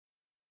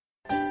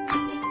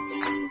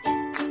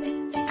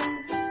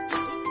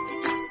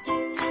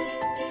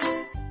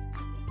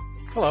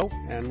Hello,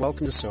 and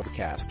welcome to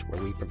Sobercast,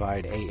 where we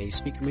provide AA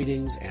speaker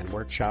meetings and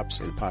workshops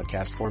in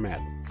podcast format.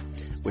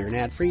 We're an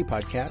ad-free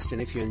podcast, and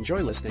if you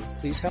enjoy listening,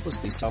 please help us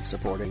be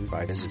self-supporting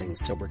by visiting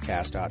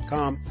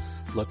Sobercast.com,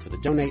 look for the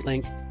donate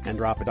link, and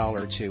drop $1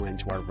 or $2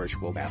 into our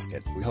virtual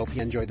basket. We hope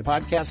you enjoy the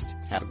podcast.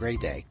 Have a great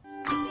day.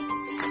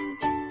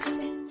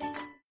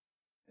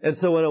 And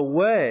so in a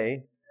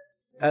way,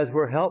 as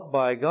we're helped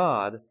by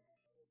God,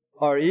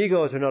 our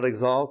egos are not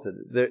exalted.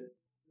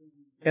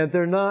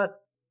 They're not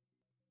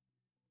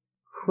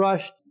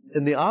crushed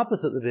in the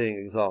opposite of being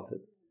exalted.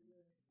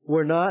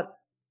 We're not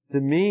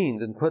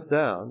demeaned and put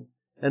down,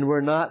 and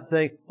we're not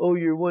saying, oh,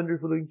 you're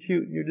wonderful and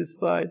cute and you're just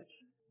fine.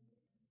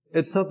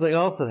 It's something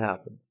else that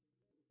happens.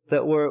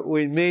 That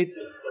we meet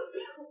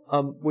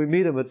a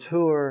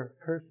mature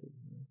person.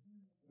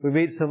 We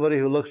meet somebody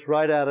who looks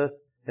right at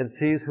us and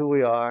sees who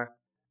we are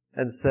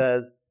and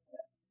says,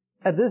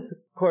 and this, of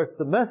course,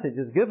 the message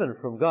is given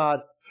from God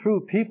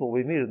through people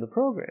we meet in the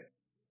program.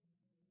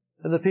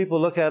 And the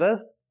people look at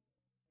us,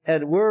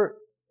 and we're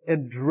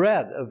in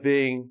dread of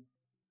being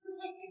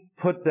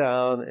put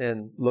down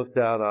and looked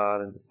down on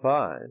and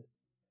despised.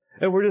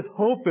 And we're just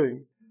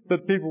hoping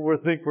that people will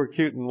think we're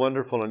cute and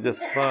wonderful and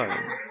just fine.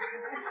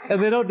 And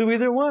they don't do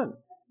either one.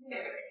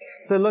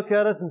 They look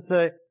at us and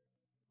say,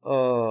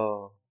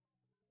 oh,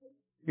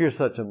 you're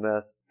such a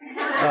mess.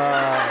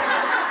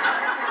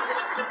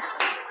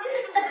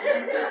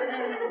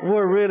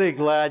 We're really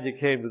glad you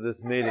came to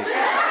this meeting.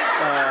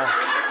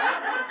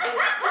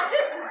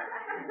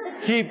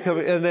 Keep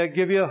coming, and they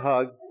give you a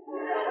hug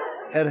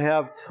and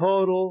have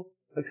total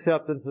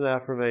acceptance and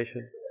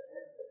affirmation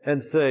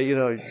and say,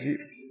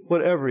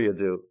 whatever you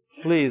do,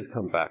 please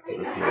come back to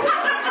this meeting.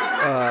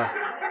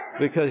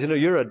 Because,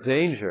 you're a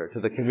danger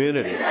to the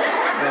community in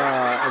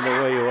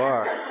the way you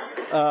are.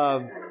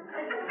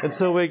 And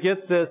so we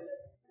get this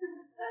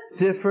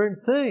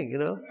different thing,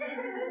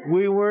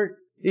 We weren't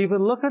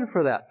even looking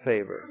for that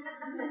favor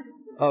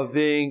of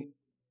being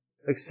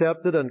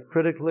accepted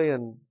uncritically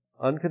and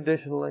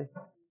unconditionally,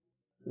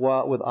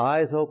 while with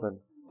eyes open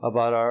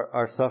about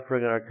our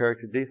suffering and our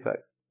character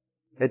defects.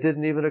 It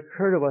didn't even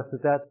occur to us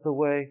that that's the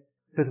way,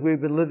 because we've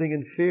been living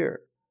in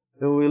fear.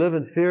 And when we live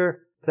in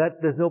fear,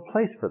 there's no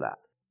place for that.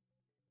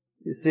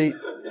 You see,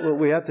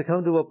 we have to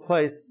come to a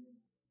place.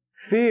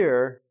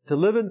 To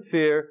live in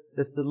fear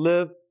is to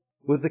live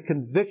with the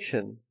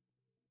conviction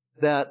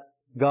that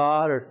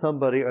God or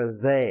somebody or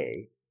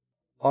they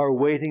are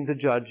waiting to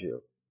judge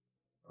you,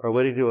 are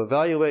waiting to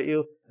evaluate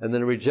you, and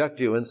then reject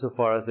you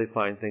insofar as they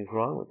find things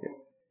wrong with you.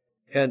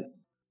 And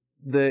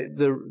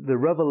the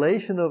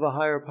revelation of a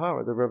higher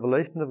power, the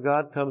revelation of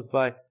God, comes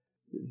by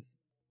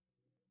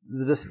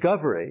the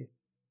discovery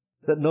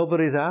that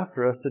nobody's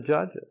after us to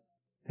judge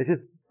us.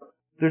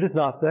 They're just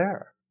not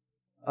there.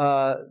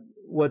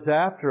 What's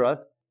after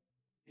us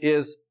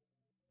is,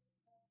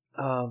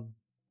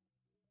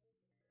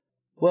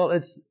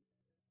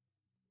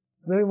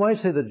 maybe might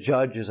say the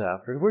judge is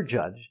after us. We're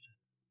judged.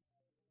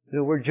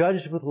 We're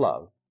judged with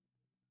love.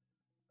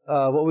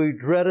 What we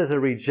dread is a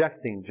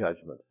rejecting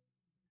judgment.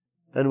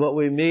 And what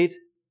we meet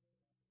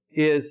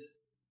is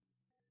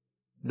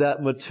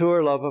that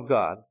mature love of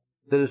God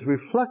that is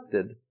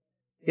reflected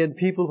in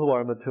people who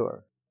are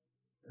mature.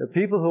 The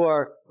people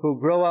who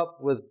grow up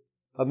with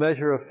a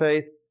measure of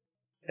faith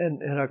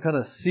and are kind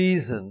of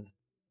seasoned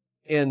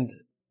in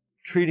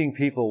treating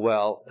people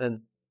well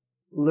and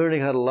learning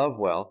how to love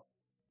well.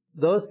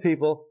 Those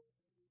people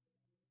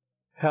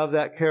have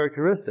that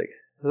characteristic.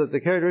 The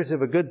characteristic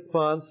of a good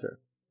sponsor.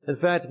 In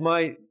fact,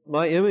 my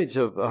image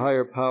of a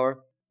higher power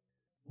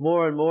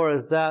more and more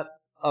is that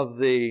of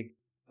the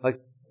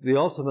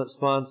ultimate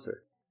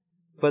sponsor.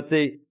 But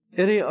a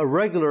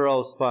regular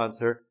old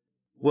sponsor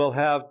will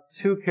have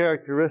two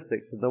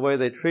characteristics in the way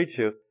they treat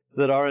you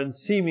that are in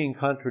seeming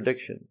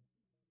contradiction.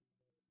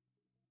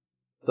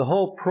 The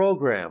whole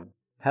program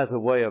has a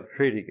way of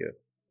treating you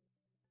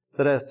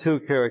that has two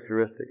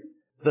characteristics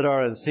that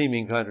are in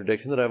seeming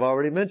contradiction that I've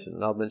already mentioned,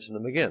 and I'll mention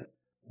them again.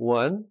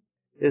 One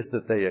is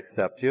that they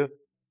accept you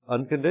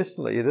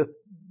unconditionally. It just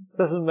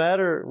doesn't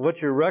matter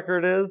what your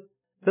record is.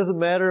 It doesn't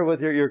matter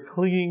whether you're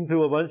clinging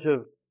to a bunch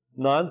of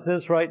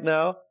nonsense right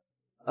now,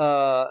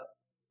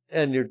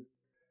 and you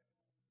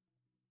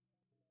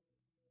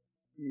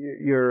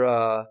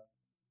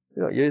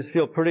just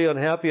feel pretty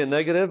unhappy and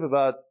negative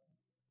about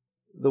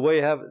the way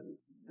you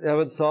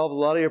haven't solved a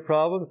lot of your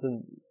problems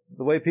and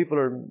the way people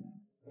are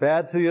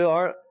bad to you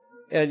are,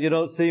 and you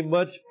don't see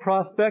much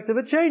prospect of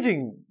it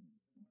changing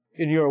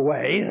in your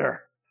way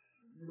either.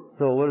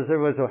 So what is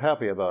everybody so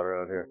happy about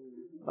around here?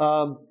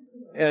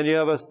 And you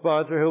have a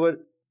sponsor who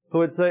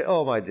would say,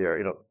 "Oh, my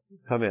dear,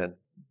 come in,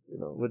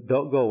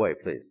 don't go away,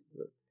 please."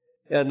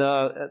 And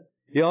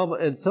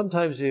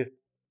sometimes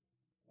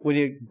when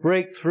you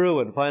break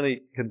through and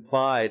finally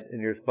confide in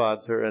your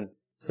sponsor and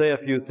say a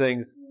few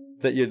things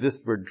that you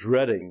just were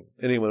dreading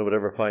anyone would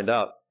ever find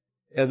out,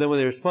 and then when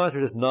your sponsor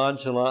just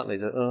nonchalantly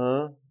says,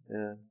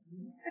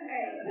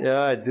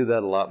 yeah, I do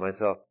that a lot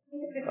myself.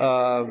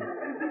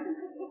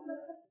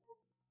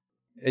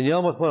 And you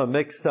almost want to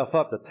make stuff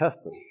up to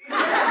test them.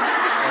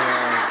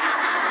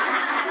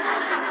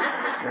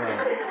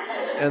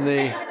 And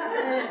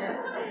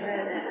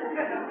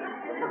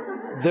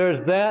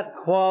there's that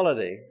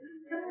quality.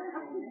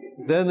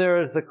 Then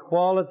there is the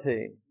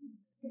quality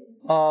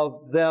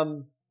of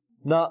them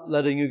not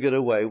letting you get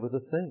away with a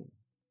thing.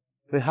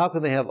 I mean, how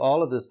can they have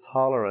all of this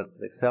tolerance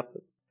and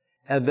acceptance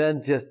and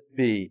then just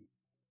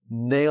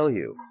nail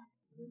you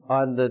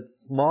on the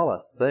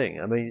smallest thing?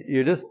 I mean,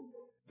 you just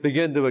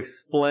begin to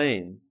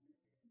explain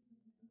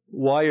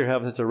why you're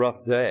having such a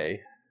rough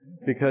day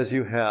because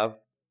you have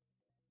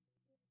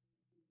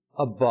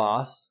a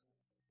boss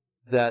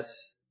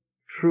that's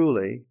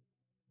truly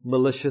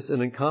malicious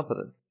and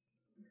incompetent.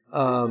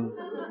 And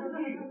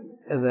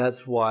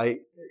that's why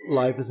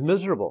life is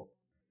miserable.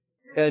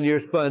 And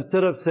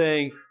instead of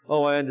saying,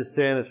 oh, I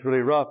understand it's really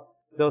rough,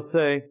 they'll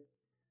say,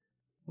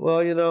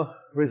 well,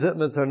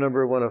 resentment's our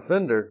number one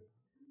offender,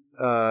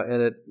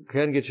 and it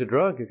can get you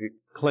drunk if you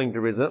cling to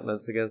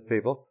resentments against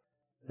people.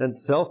 And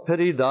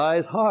self-pity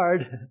dies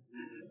hard.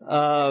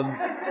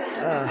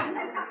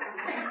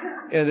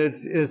 And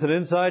it's an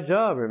inside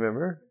job,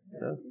 remember?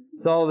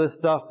 It's all this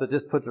stuff that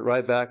just puts it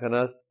right back on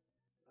us.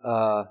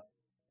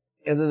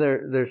 And then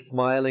they're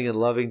smiling and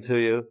loving to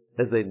you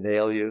as they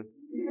nail you.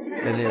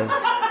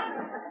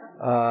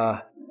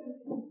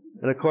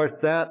 And of course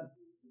that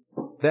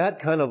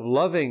kind of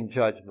loving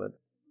judgment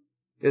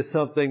is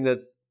something that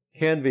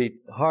can be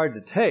hard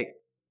to take,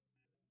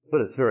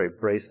 but it's very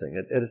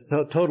bracing. It's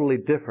totally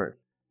different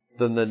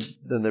than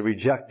the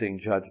rejecting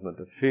judgment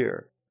of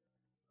fear.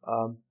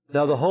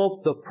 Now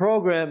the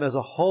program as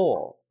a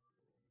whole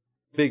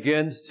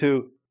begins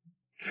to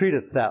treat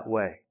us that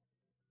way.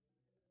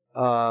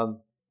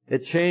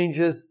 It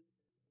changes.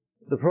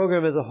 The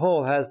program as a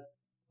whole has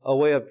a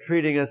way of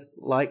treating us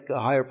like a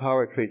higher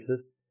power treats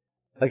us.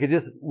 Like it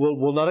just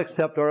will not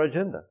accept our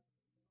agenda.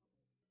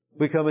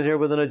 We come in here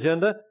with an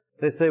agenda.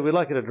 They say, we'd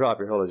like you to drop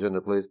your whole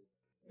agenda, please.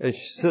 And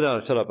sit down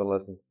and shut up and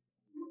listen.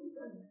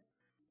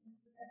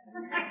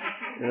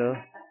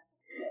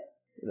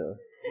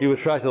 You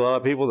attract a lot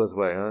of people this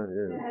way, huh?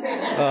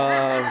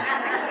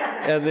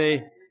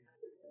 Yeah.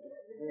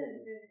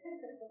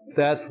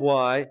 That's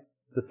why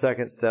the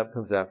second step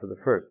comes after the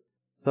first.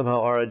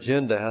 Somehow our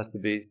agenda has to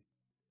be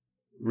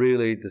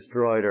really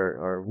destroyed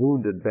or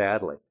wounded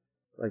badly.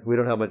 Like we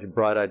don't have much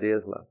bright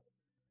ideas left.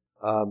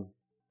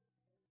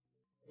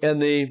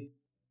 And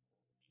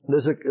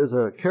there's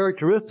a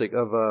characteristic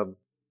of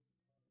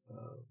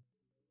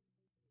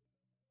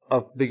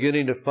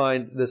beginning to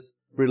find this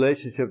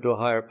relationship to a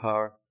higher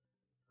power.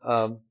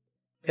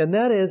 And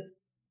that is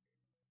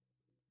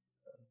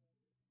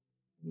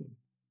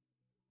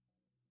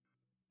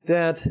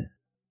that,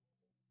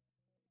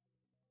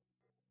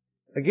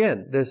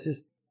 again, there's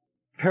just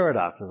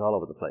paradoxes all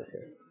over the place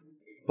here.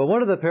 But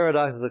one of the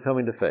paradoxes of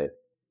coming to faith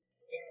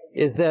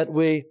is that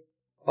we're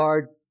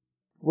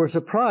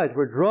surprised,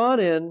 we're drawn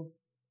in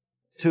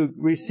to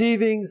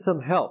receiving some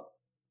help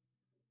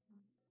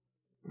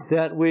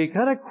that we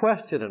kind of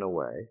question in a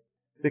way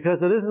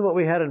because it isn't what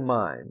we had in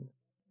mind.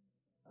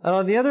 And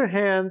on the other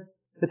hand,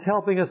 it's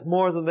helping us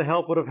more than the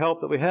help would have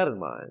helped that we had in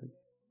mind.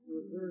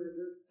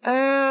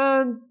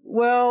 And,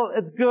 well,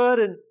 it's good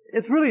and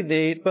it's really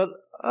neat, but,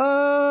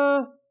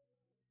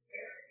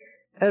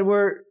 and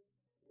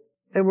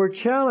we're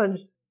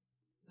challenged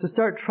to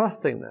start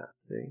trusting that,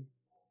 see?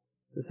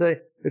 To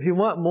say, if you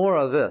want more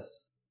of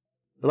this,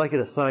 I'd like you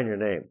to sign your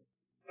name.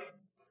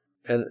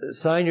 And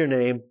sign your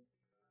name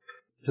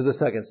to the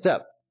second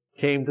step.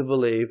 Came to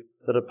believe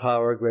that a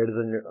power greater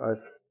than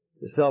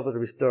yourself is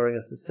restoring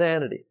us to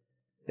sanity.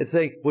 It's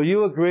saying, will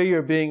you agree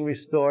you're being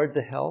restored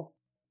to health?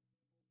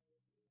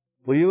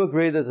 Will you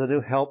agree there's a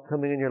new help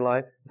coming in your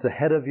life? It's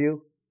ahead of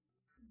you.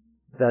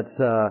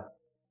 That's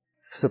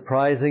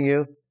surprising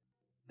you.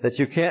 That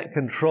you can't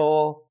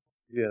control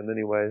in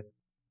many ways.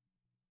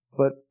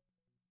 But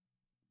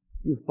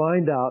you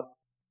find out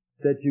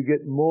that you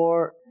get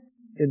more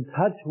in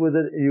touch with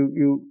it.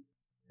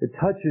 It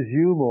touches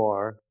you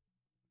more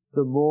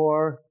the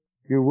more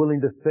you're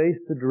willing to face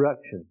the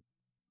direction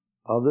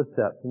of the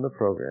steps in the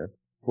program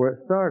where it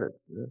started.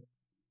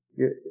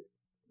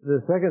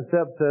 The second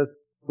step says,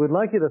 we'd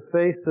like you to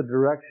face the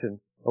direction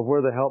of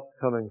where the help's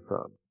coming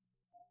from.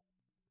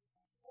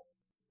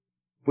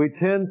 We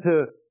tend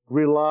to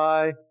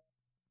rely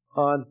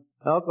on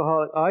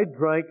alcoholic. I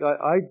drank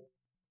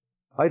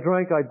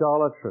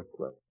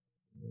idolatrously.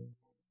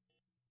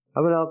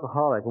 I'm an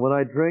alcoholic. When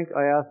I drink,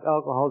 I ask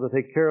alcohol to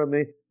take care of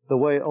me the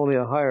way only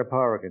a higher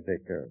power can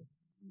take care of me.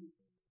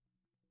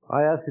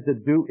 I ask it to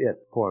do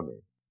it for me.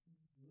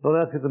 Don't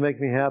ask it to make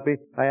me happy.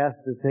 I ask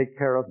it to take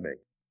care of me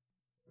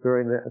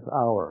during this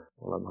hour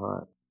while I'm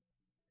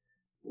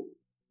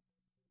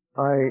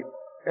high.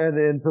 And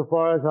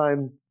insofar as I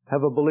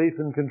have a belief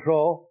in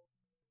control,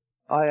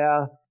 I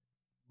ask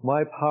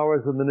my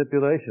powers of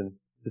manipulation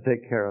to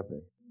take care of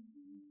me.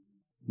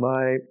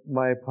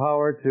 My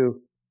power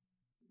to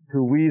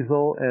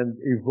weasel and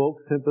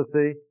evoke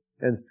sympathy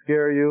and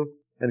scare you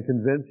and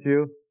convince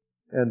you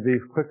and be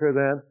quicker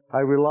than. I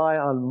rely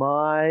on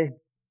my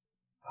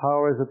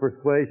powers of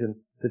persuasion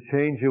to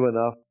change you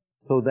enough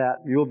so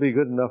that you'll be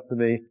good enough to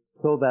me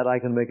so that I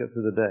can make it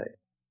through the day.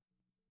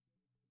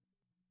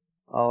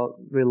 I'll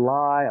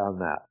rely on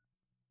that.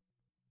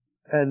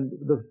 And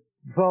the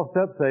 12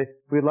 steps say,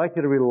 we'd like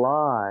you to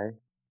rely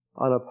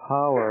on a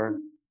power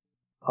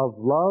of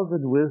love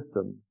and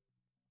wisdom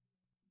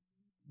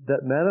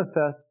that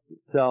manifests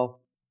itself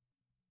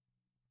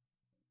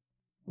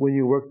when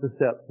you work the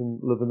steps and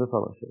live in the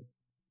fellowship.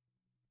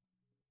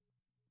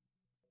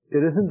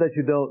 It isn't that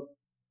you don't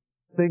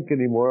think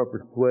anymore or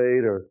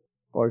persuade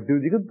or do.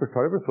 You can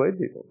try to persuade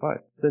people, fine.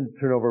 Then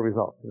turn over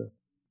results.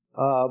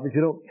 But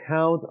you don't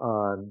count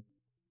on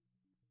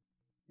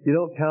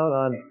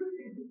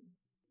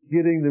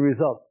getting the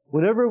results.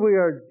 Whenever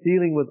we're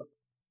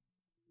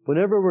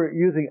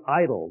using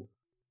idols,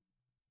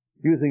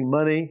 using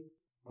money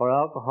or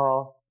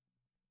alcohol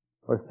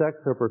or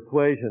sex or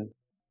persuasion,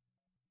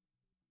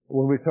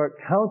 when we start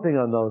counting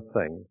on those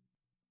things,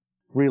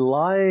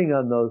 relying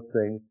on those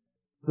things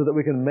so that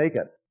we can make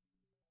it,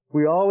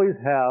 we always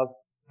have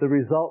the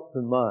results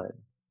in mind.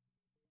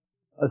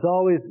 It's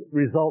always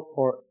result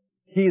or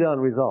keyed on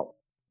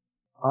results.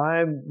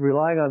 I'm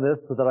relying on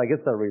this so that I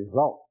get the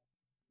result,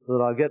 so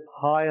that I'll get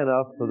high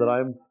enough so that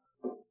I'm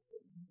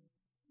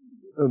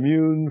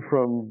immune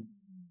from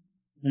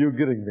you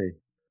getting me.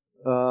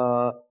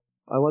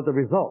 I want the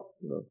result.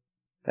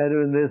 And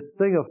in this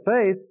thing of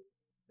faith,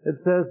 it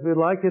says we'd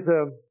like you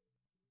to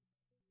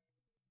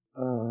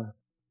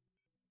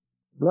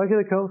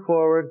come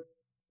forward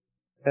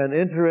and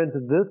enter into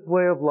this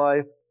way of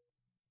life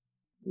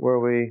where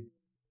we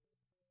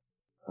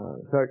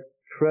start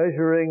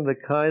treasuring the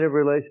kind of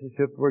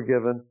relationship we're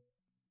given,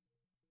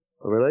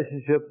 a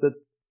relationship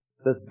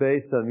that's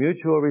based on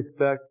mutual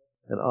respect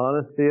and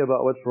honesty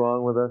about what's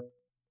wrong with us,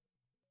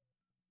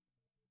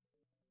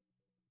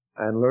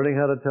 and learning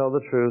how to tell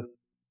the truth,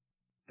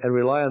 and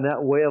rely on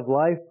that way of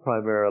life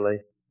primarily,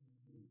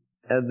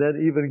 and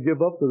then even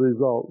give up the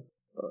results.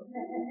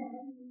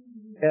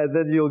 And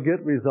then you'll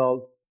get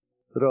results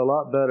that are a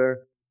lot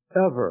better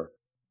ever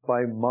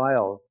by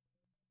miles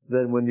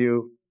than when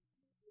you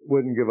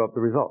wouldn't give up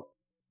the results.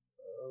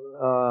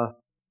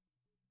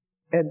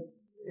 And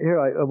here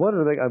I wanted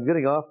to make, I'm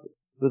getting off,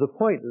 there's a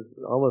point that's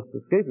almost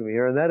escaping me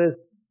here, and that is,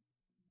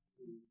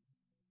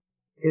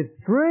 it's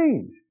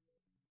strange,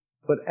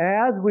 but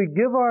as we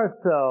give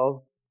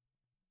ourselves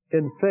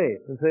in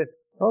faith and say,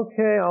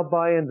 okay, I'll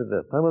buy into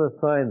this, I'm going to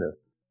sign this,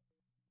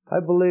 I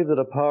believe that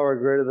a power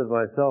greater than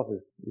myself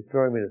is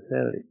restoring me to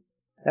sanity.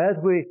 As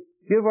we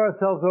give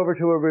ourselves over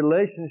to a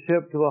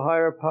relationship to a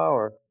higher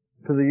power,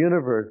 to the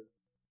universe,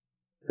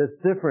 that's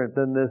different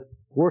than this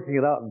working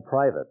it out in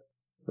private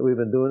that we've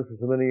been doing for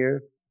so many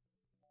years,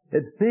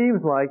 it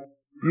seems like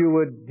you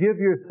would give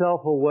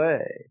yourself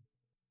away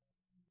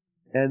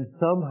and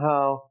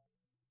somehow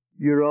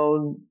your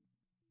own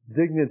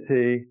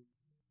dignity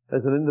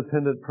as an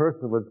independent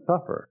person would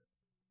suffer.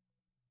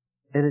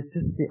 And it's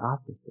just the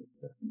opposite.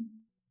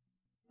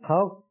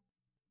 How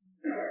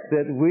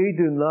that we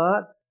do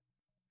not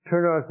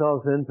turn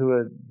ourselves into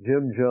a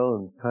Jim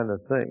Jones kind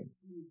of thing.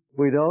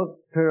 We don't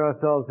turn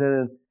ourselves in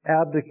and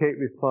abdicate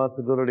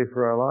responsibility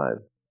for our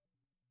lives.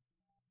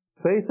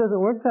 Faith doesn't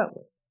work that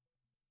way.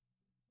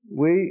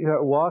 We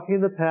are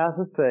walking the path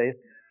of faith,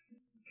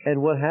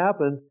 and what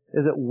happens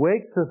is it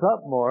wakes us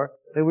up more,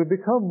 and we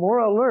become more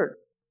alert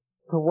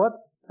to what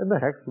in the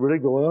heck's really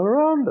going on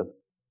around us.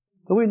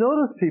 And we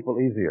notice people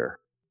easier.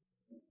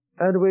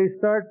 And we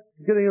start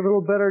getting a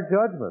little better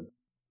judgment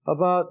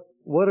about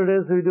what it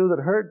is we do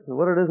that hurts and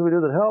what it is we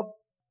do that helps.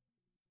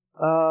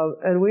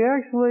 And we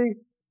actually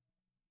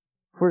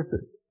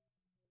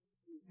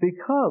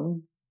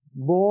become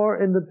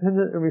more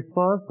independent and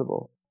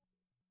responsible.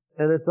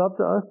 And it's up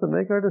to us to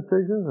make our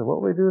decisions and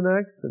what we do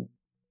next. And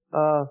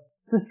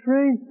it's a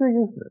strange thing,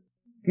 isn't it?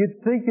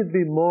 You'd think you'd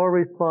be more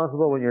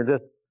responsible when you're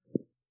just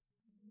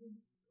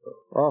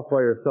off by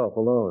yourself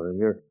alone and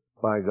you're,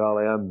 by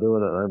golly, I'm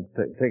doing it, I'm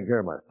taking care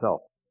of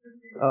myself.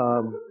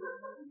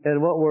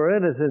 And what we're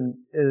in is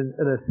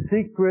in a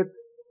secret,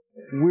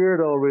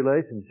 weirdo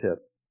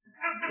relationship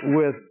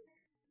with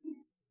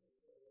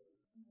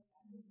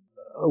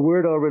a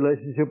weirdo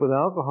relationship with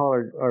alcohol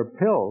or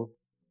pills,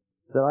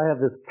 that I have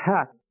this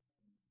pact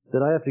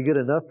that I have to get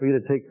enough for you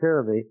to take care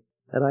of me,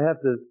 and I have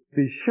to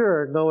be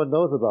sure no one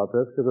knows about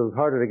this because it was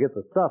harder to get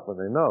the stuff when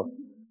they know.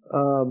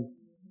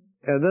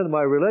 And then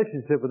my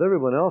relationship with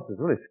everyone else is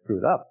really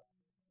screwed up.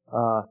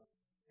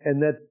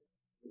 And that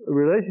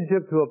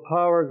relationship to a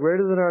power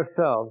greater than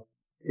ourselves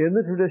in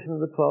the tradition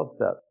of the 12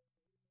 steps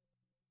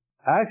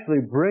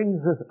actually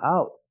brings us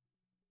out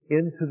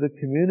into the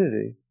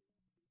community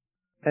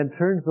and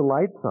turns the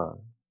lights on.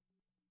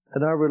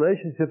 And our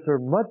relationships are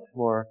much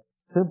more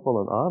simple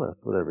and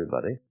honest with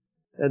everybody.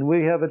 And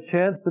we have a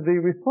chance to be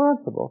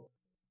responsible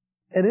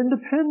and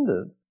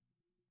independent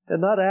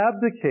and not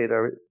abdicate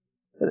our...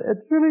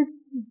 It's really...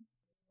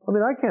 I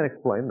mean, I can't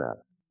explain that.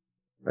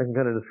 I can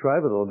kind of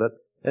describe it a little bit.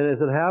 And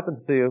as it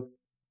happens to you,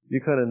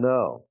 you kind of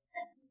know.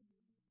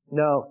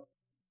 Now,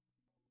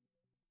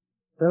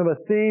 kind of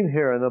a theme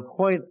here, and the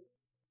point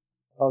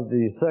of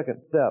the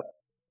second step,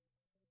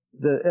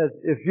 that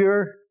if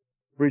you're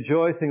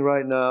rejoicing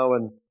right now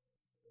and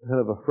kind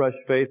of a fresh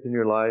faith in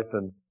your life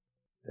and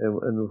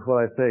And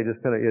what I say,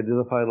 just kind of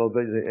identify a little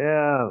bit. You say,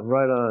 yeah,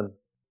 right on.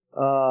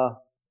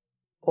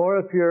 Or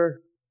if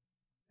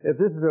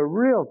this is a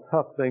real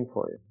tough thing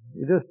for you,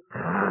 you just,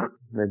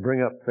 they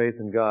bring up faith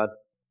in God.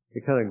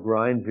 It kind of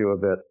grinds you a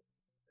bit.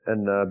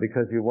 And,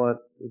 because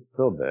it's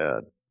so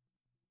bad.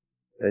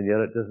 And yet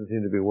it doesn't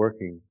seem to be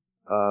working.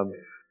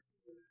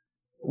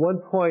 One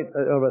point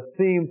of a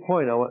theme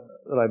point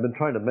that I've been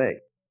trying to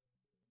make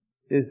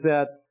is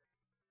that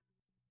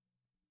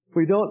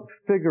we don't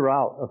figure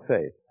out a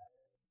faith.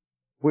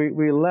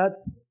 We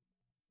let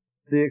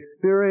the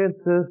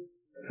experiences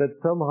that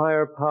some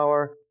higher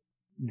power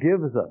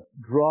gives us,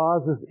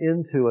 draws us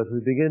into as we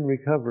begin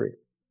recovery.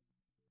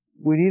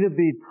 We need to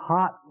be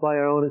taught by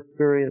our own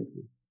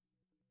experiences.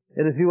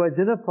 And if you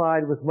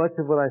identified with much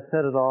of what I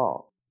said at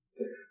all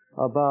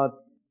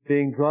about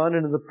being drawn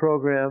into the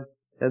program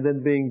and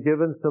then being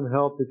given some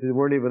help that you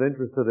weren't even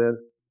interested in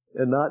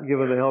and not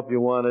given the help you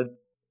wanted,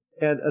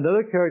 and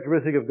another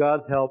characteristic of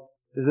God's help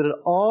is that it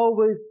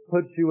always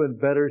puts you in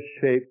better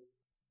shape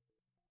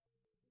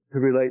to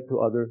relate to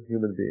other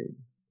human beings.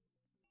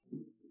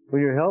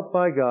 When you're helped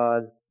by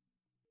God,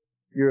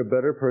 you're a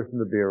better person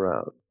to be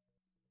around.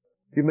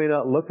 You may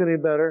not look any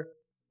better.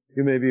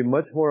 You may be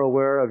much more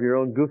aware of your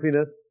own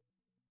goofiness,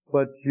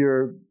 but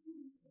you're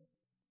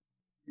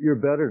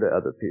better to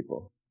other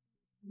people.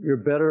 You're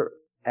better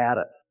at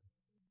it,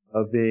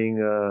 of being,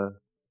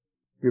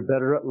 you're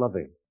better at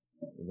loving,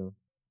 you know.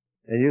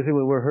 And usually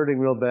when we're hurting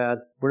real bad,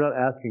 we're not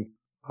asking,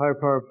 higher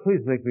power,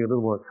 please make me a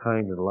little more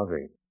kind and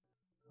loving,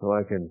 so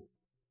I can,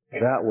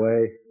 that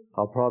way,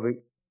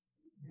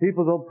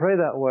 people don't pray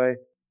that way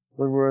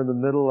when we're in the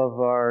middle of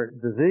our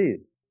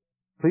disease.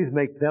 Please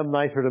make them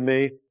nicer to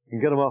me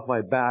and get them off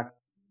my back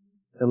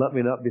and let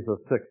me not be so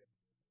sick.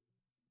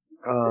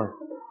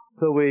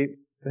 So we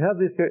have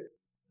these,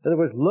 in other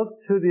words, look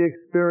to the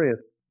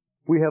experience.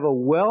 We have a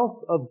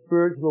wealth of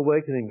spiritual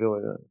awakening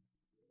going on.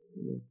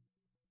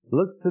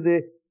 Look to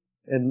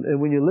and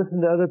when you listen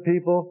to other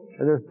people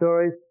and their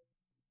stories,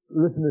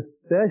 listen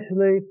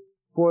especially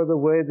for the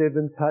way they've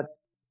been touched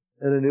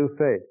in a new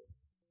faith.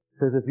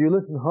 Because if you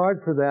listen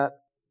hard for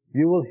that,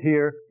 you will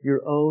hear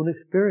your own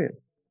experience.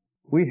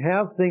 We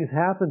have things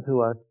happen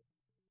to us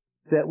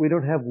that we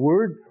don't have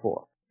words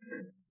for.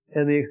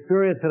 And the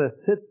experience kind of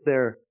sits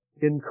there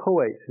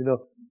inchoate,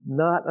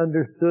 not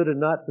understood and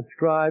not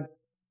described.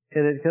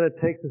 And it kind of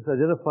takes us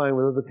identifying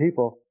with other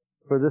people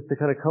for this to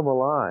kind of come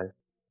alive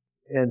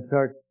and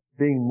start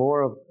being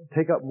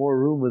take up more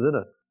room within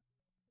us.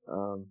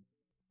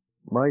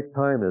 My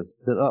time has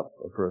been up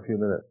for a few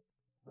minutes.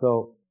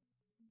 So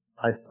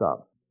I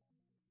stop.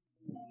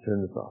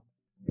 Turn this off.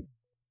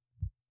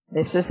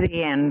 This is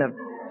the end of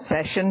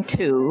session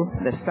 2,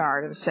 the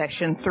start of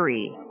session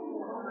 3.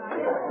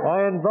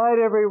 I invite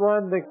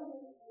everyone to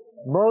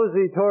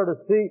mosey toward a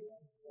seat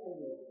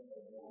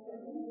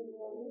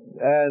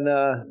and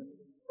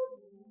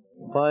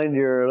find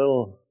your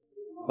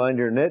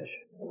niche.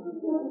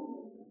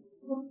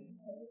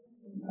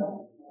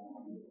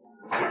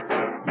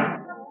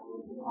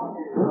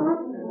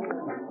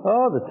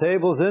 Oh, the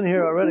table's in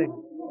here already.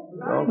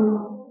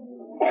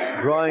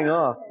 Drying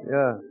off,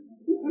 yeah.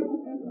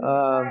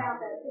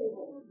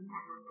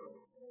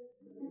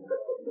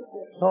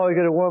 We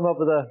got to warm up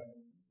with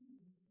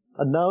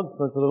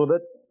announcements a little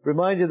bit.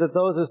 Remind you that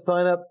those who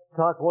sign up,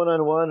 talk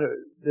one-on-one,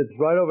 it's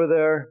right over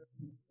there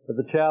at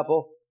the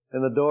chapel,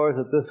 and the door's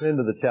at this end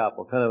of the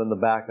chapel, kind of in the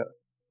back.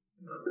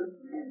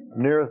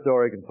 Nearest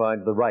door you can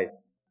find to the right.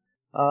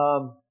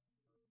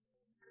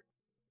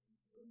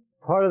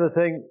 Part of the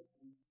thing,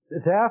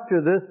 it's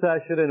after this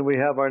session and we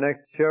have our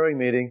next sharing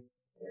meeting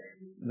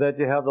that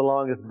you have the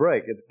longest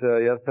break.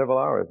 You have several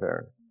hours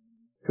there.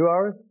 2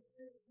 hours?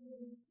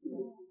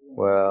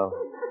 Well,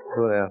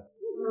 2.5.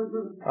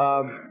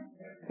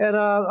 And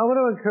I want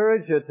to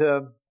encourage you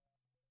to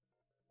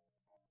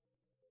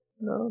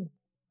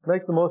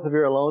make the most of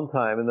your alone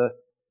time. And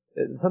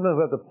sometimes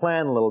we have to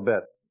plan a little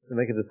bit and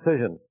make a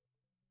decision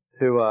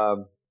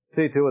to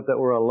see to it that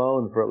we're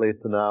alone for at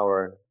least an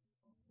hour,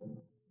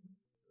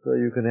 so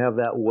you can have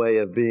that way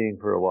of being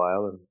for a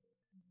while. And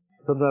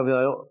sometimes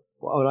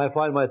when I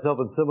find myself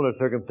in similar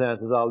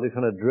circumstances, I'll just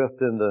kind of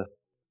drift into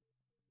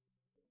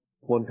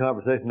one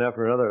conversation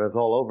after another, and it's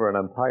all over, and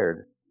I'm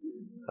tired.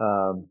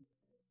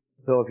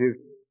 So if you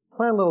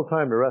plan a little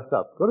time to rest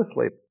up, go to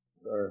sleep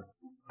or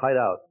hide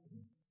out,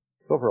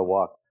 go for a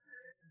walk,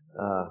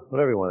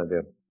 whatever you want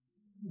to do,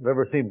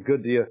 whatever seems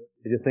good to you,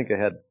 you just think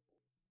ahead.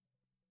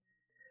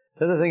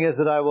 The other thing is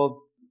that I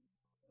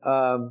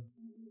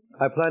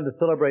plan to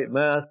celebrate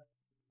Mass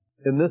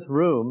in this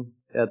room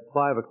at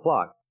 5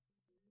 o'clock.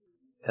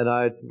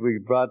 And we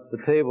brought the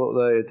table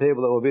that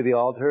will be the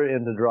altar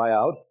in to dry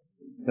out,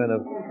 kind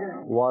of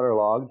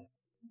waterlogged,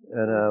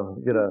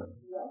 and get a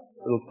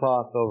little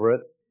cloth over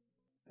it.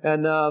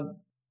 And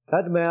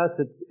at Mass,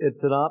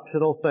 it's an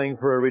optional thing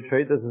for a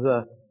retreat. This is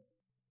an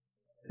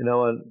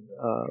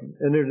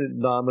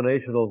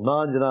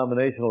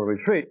non-denominational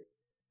retreat.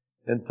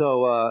 And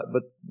so,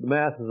 but the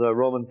Mass is a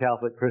Roman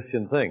Catholic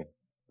Christian thing.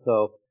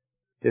 So,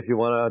 if you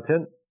want to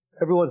attend,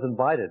 everyone's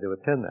invited to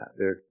attend that.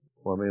 There's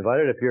warmly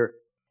invited. If you're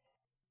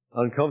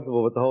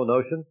uncomfortable with the whole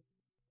notion,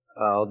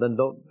 then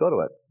don't go to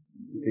it.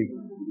 Be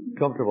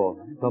comfortable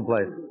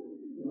someplace.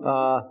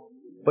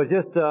 But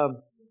just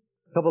a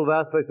couple of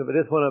aspects of it.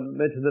 I just want to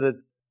mention that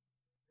it's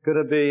going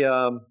to be,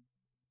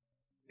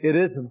 it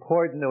is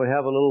important that we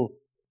have a little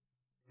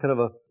kind of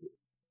a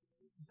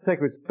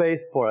sacred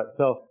space for it.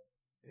 So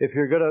if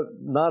you're going to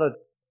not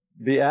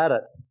be at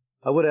it,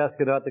 I would ask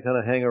you not to kind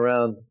of hang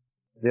around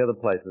the other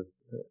places,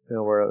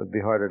 where it would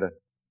be harder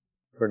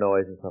for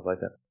noise and stuff like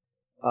that.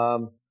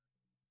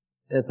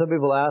 And some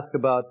people ask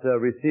about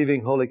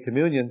receiving Holy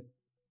Communion,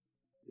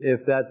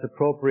 if that's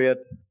appropriate,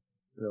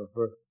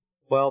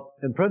 well,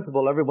 in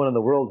principle, everyone in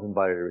the world is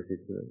invited to receive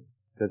communion,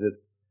 because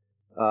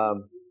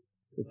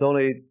it's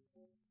only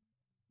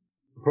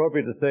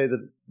appropriate to say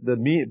that the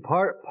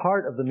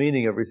part of the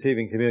meaning of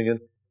receiving communion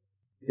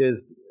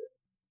is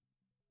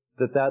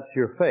that that's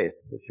your faith,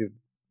 that you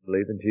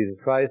believe in Jesus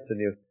Christ,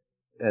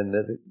 and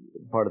that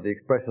part of the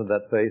expression of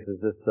that faith is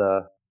this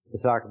the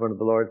sacrament of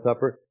the Lord's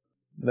Supper,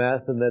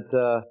 Mass, and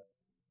that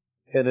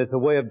and it's a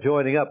way of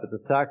joining up. It's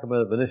a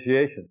sacrament of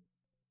initiation.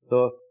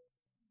 So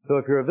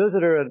if you're a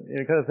visitor and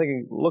you're kind of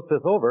thinking, look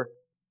this over,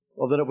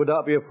 well, then it would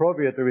not be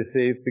appropriate to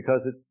receive,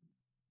 because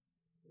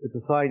it's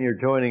a sign you're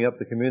joining up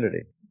the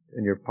community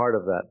and you're part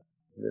of that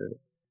community.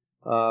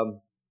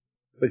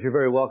 But you're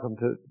very welcome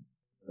to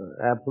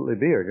absolutely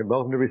be here. You're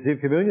welcome to receive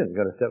communion.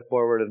 You're going to step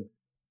forward and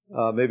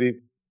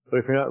but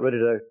if you're not ready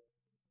to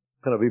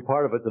kind of be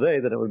part of it today,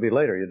 then it would be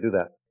later you do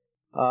that.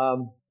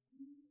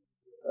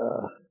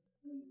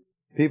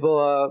 People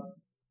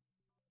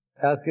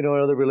ask, in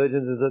other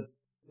religions, is that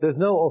there's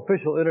no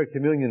official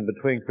intercommunion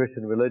between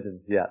Christian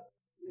religions yet.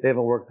 They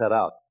haven't worked that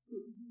out.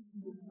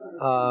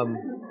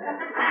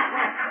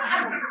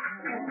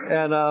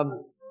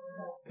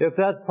 If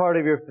that's part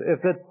of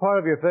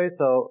your faith,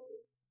 though,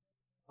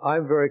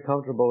 I'm very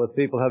comfortable with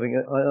people having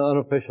an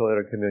unofficial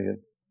intercommunion,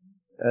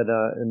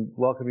 and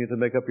welcome you to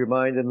make up your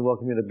mind, and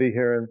welcome you to be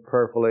here and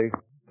prayerfully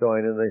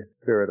join in the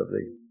spirit of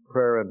the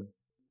prayer and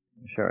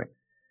sharing.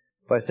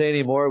 If I say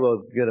any more,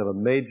 you'll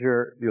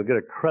get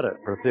a credit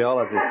for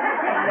theology.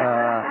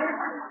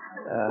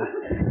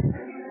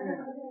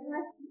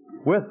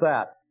 With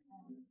that,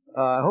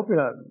 I hope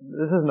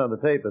this isn't on the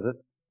tape, is it?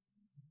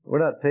 We're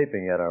not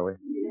taping yet, are we?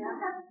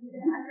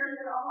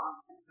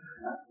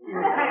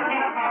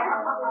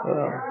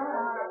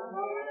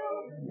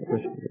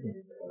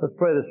 Let's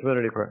pray the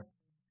Serenity Prayer.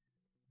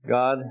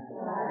 God,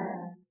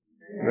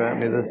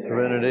 grant me the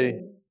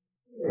serenity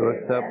to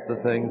accept the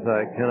things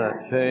I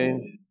cannot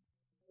change,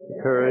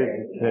 the courage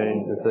to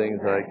change the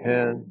things I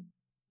can,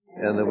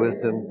 and the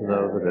wisdom to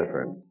know the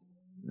difference.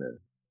 Amen.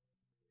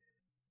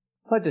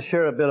 I'd like to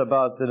share a bit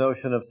about the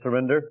notion of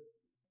surrender.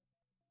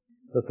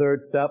 The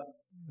third step,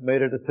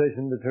 made a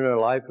decision to turn our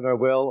life and our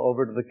will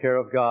over to the care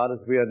of God as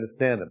we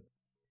understand Him.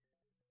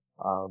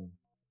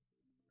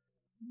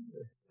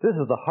 This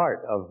is the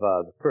heart of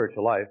the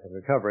spiritual life and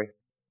recovery,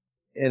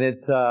 and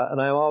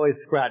and I always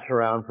scratch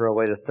around for a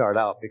way to start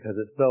out because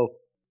it's so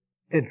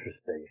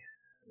interesting.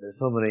 There's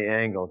so many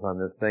angles on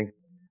this thing.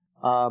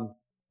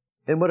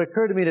 And what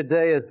occurred to me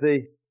today is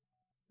the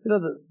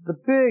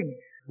big,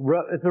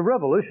 it's a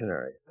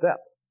revolutionary step.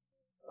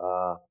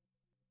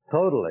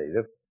 Totally.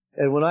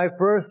 And when I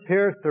first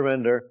hear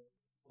surrender,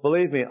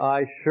 believe me,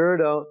 I sure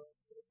don't,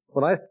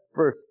 when I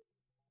first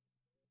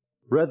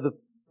read the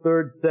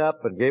third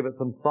step and gave it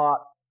some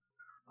thought,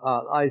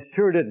 I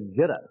sure didn't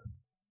get it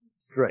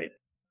straight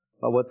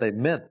about what they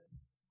meant.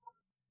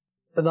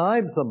 And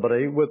I'm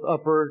somebody with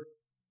upper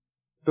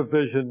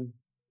division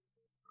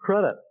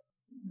credits.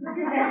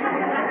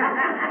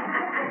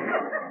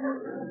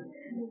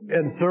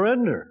 And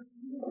surrender.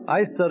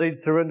 I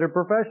studied surrender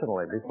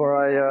professionally before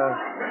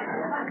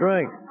I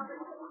drank.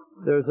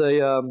 There's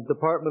a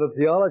department of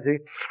theology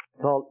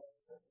called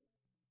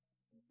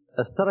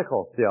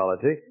aesthetical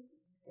theology,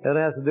 and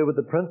it has to do with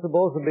the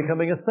principles of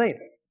becoming a saint,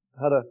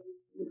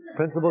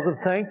 principles of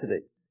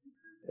sanctity,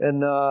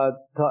 and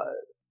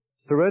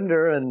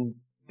surrender and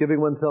giving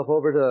oneself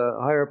over to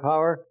a higher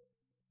power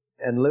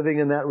and living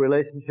in that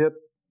relationship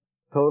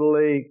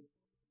totally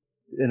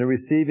in a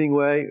receiving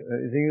way.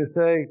 Anything you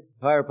say,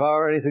 higher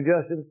power, any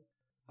suggestions?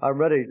 I'm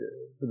ready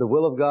for the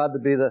will of God to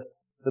be the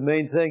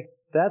main thing.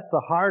 That's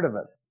the heart of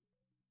it.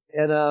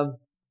 And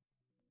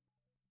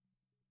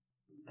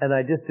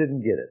I just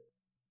didn't get it.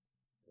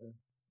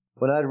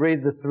 When I'd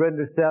read the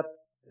surrender step,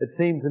 it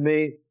seemed to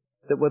me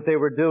that what they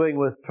were doing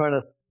was trying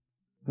to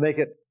make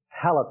it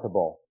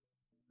palatable.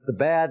 The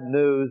bad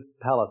news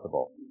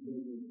palatable.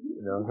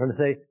 Trying to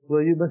say,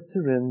 well, you must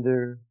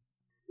surrender.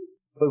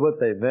 But what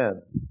they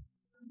meant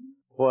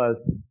was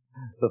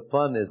the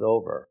fun is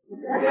over.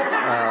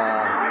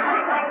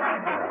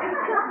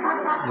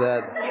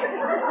 That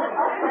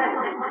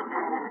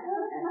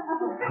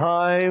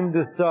time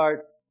to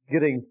start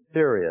getting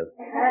serious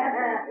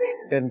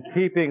and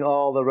keeping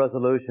all the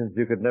resolutions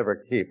you could never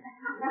keep.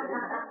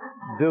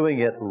 Doing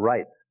it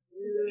right.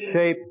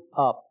 Shape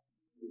up.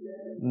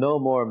 No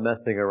more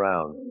messing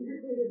around.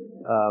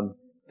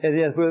 And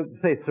yes, we'll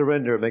say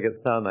surrender, make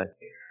it sound nice.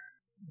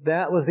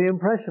 that was the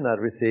impression I'd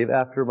receive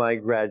after my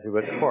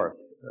graduate course.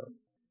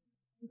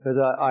 Because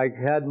I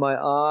had my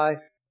eye,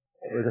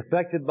 it was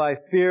affected by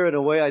fear in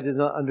a way I did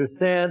not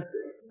understand,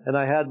 and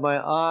I had my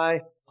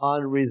eye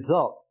on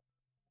results.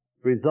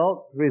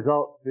 Results,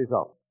 results,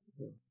 results.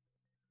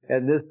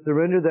 And this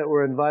surrender that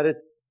we're invited,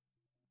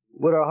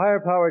 what our higher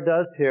power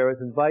does here is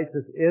invites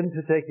us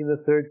into taking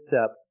the third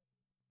step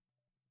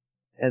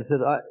and says,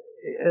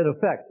 in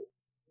effect,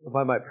 if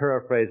I might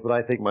paraphrase what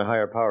I think my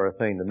higher power is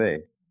saying to me,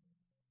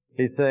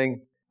 he's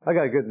saying, I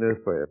got good news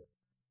for you.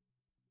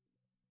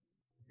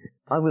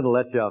 I'm going to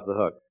let you off the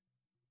hook.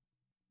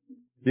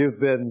 You've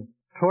been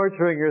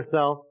torturing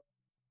yourself.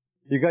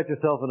 You got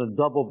yourself in a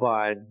double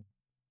bind,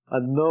 a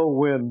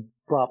no-win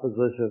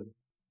proposition,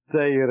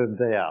 day in and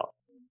day out.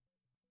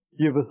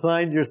 You've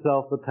assigned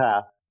yourself the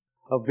task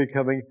of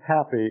becoming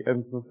happy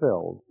and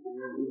fulfilled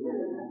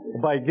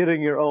by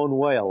getting your own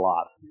way a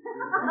lot.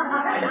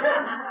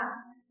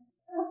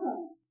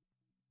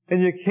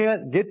 And you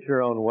can't get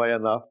your own way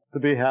enough to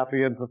be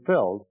happy and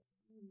fulfilled.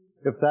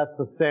 If that's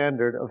the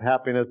standard of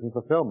happiness and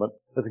fulfillment,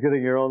 that's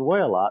getting your own way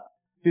a lot,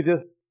 you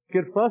just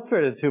get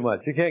frustrated too much.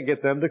 You can't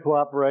get them to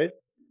cooperate.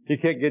 You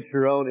can't get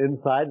your own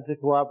insides to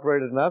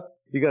cooperate enough.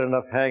 You got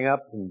enough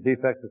hang-ups and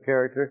defects of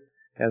character,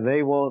 and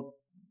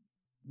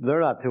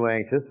they're not too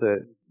anxious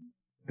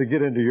to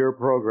get into your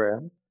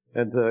program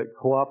and to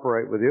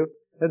cooperate with you.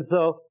 And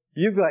so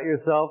you've got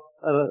yourself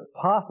a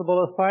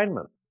possible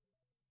assignment.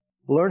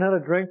 Learn how to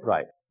drink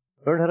right.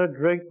 Learn how to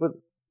drink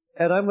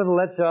and I'm going to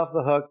let you off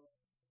the hook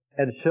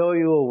and show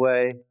you a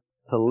way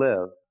to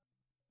live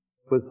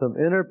with some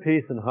inner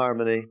peace and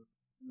harmony,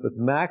 with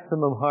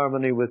maximum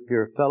harmony with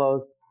your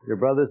fellows, your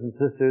brothers and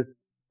sisters,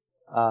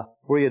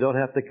 where you don't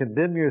have to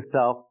condemn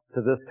yourself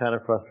to this kind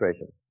of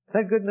frustration. Is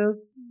that good news?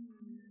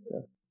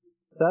 Yeah.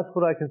 That's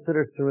what I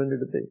consider surrender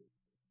to be.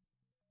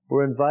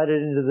 We're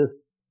invited into this.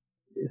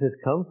 He says,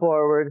 come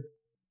forward,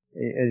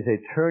 and he says,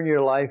 turn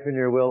your life and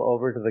your will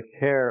over to the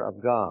care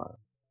of God.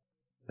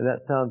 And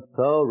that sounds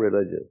so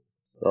religious,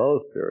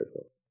 so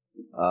spiritual,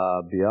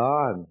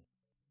 beyond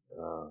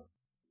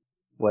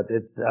what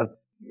it's.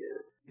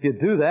 If you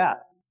do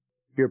that,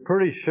 you're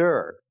pretty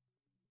sure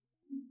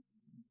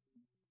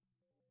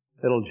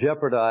it'll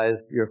jeopardize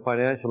your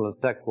financial and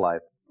sex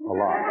life a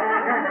lot.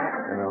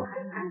 You know,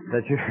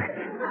 that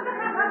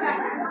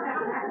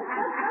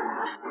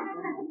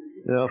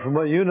you know, from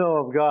what you know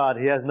of God,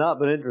 He has not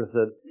been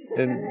interested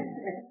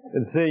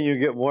in seeing you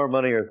get more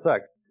money or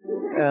sex,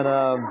 and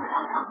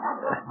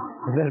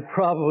that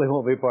probably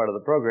won't be part of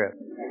the program.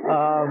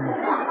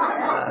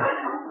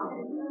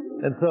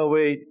 And so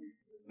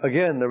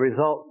again, the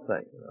results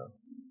thing.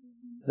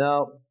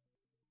 Now,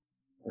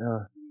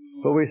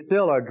 but we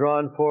still are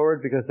drawn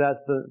forward because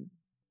that's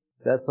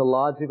the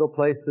logical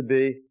place to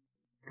be.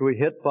 We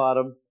hit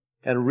bottom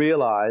and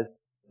realize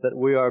that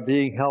we are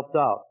being helped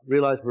out.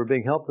 Realize we're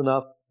being helped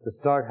enough to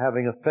start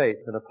having a faith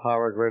in a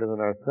power greater than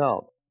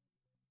ourselves.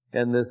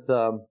 And this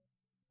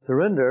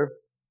surrender,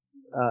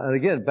 and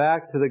again,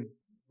 back to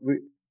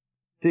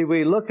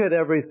we look at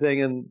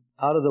everything and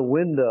out of the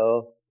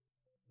window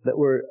that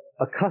we're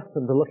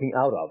accustomed to looking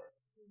out of.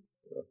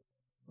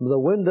 The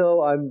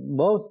window I've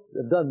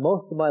done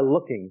most of my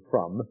looking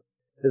from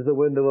is the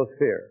window of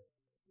fear.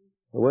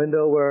 The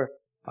window where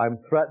I'm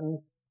threatened,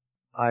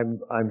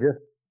 I'm just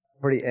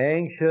pretty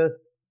anxious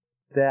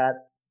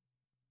that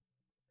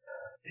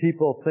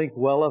people think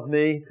well of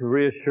me to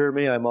reassure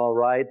me I'm all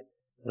right,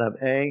 and I'm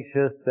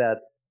anxious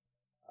that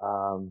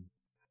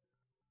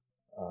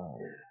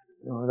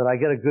that I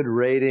get a good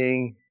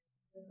rating,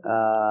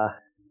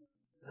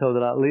 so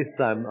that at least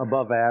I'm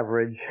above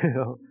average,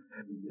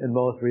 in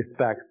most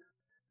respects.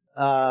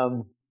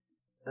 I'm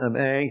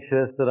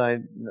anxious that I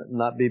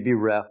not be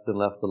bereft and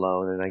left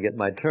alone, and I get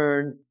my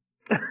turn,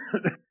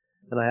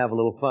 and I have a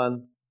little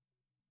fun,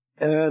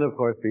 and of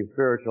course be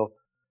spiritual,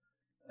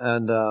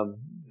 and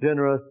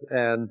generous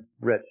and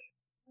rich.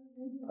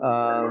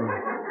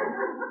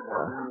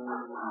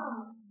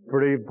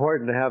 Pretty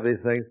important to have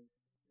these things,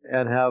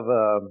 and have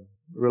a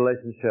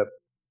relationship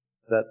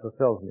that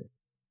fulfills me.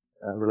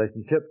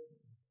 Relationship.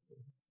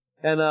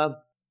 And our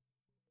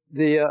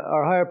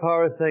higher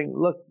power is saying,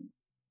 look,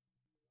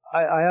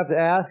 I have to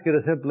ask you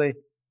to simply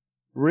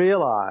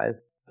realize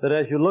that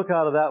as you look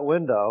out of that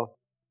window,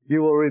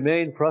 you will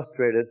remain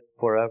frustrated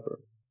forever.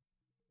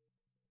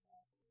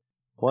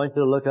 I want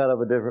you to look out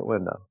of a different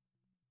window.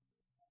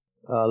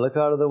 Look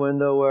out of the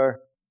window where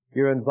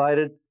you're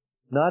invited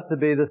not to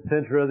be the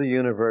center of the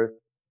universe,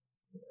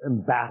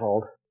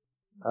 embattled,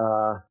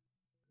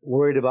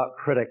 worried about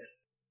critics,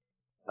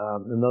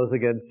 and those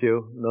against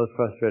you, and those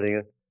frustrating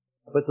you,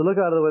 but to look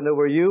out of the window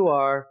where you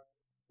are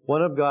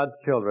one of God's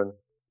children.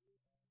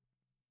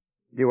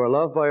 You are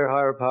loved by your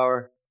higher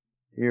power.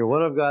 You're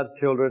one of God's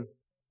children,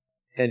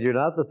 and you're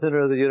not the center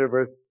of the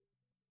universe.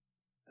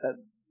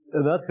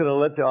 And that's going to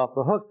let you off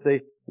the hook. See,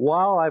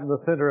 while I'm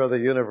the center of the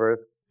universe,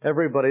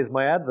 everybody's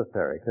my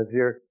adversary, because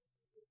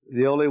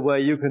the only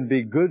way you can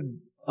be good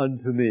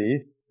unto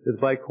me is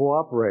by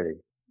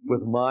cooperating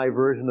with my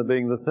version of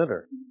being the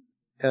center.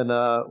 And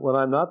when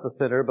I'm not the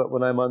center, but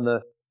when I'm on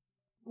the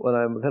when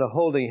I'm kind of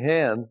holding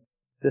hands,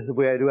 just the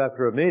way I do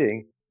after a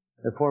meeting,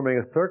 and forming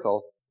a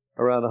circle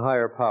around a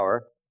higher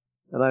power,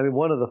 and I'm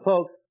one of the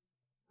folks,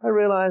 I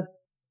realize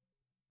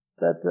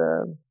that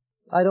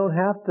I don't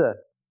have to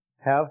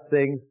have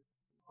things,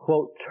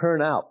 quote,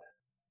 turn out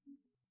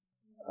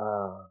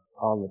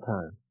all the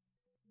time.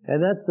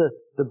 And that's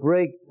the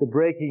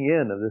breaking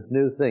in of this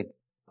new thing.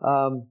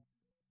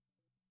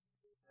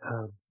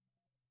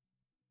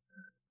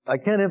 I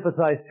can't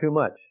emphasize too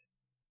much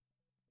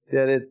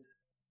that it's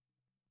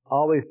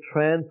always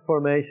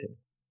transformation.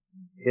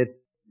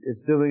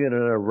 It's doing it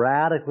in a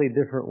radically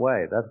different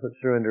way. That's what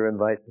surrender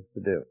invites us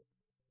to do.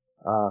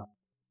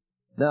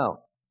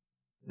 Now,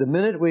 the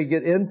minute we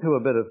get into a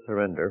bit of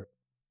surrender,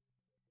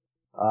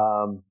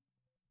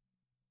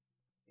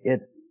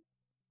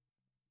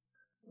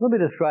 let me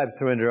describe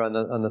surrender on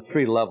the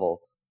three levels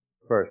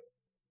first.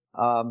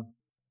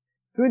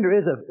 Surrender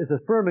is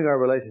affirming our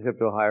relationship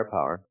to a higher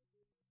power,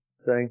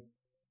 saying,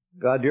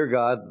 God, you're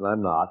God, and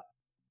I'm not.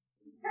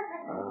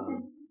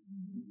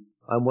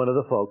 I'm one of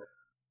the folks.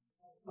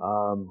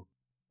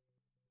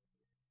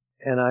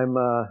 And I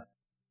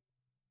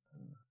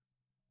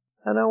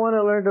want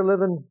to learn to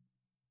live in,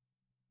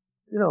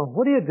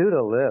 what do you do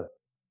to live?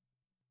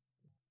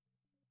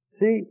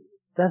 See,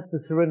 that's the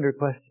surrender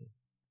question.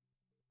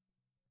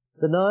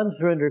 The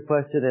non-surrender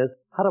question is,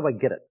 how do I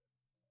get it?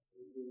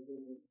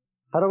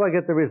 How do I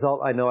get the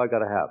result I know I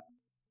gotta have?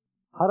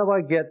 How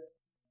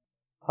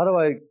do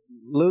I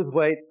lose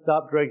weight,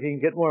 stop drinking,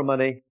 get more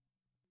money,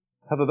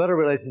 have a better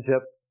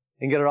relationship,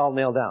 and get it all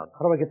nailed down?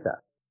 How do I get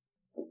that?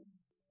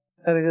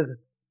 And it is,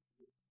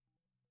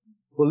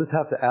 we'll just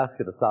have to ask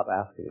you to stop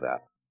asking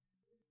that.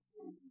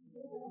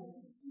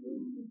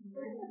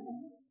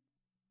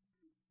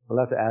 We'll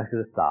have to ask you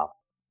to stop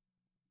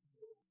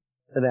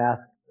and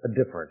ask a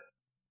different.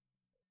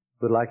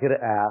 We'd like you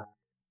to ask,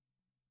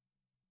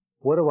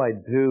 what do I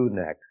do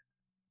next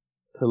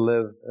to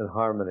live in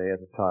harmony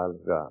as a child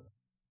of God?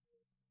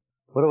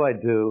 What do I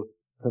do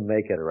to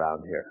make it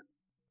around here?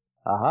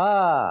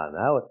 Aha!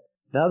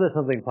 Now there's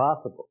something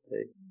possible,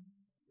 see?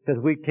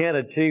 Because we can't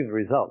achieve the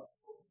results.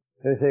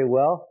 They say,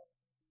 well,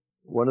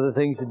 one of the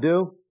things you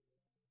do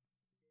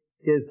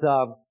is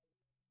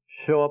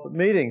show up at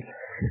meetings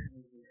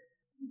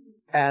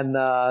and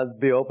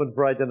be open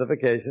for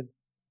identification.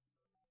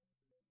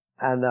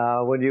 And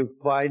when you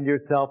find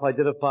yourself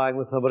identifying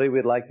with somebody,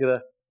 we'd like you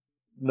to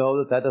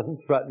know that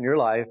doesn't threaten your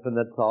life and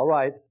that's all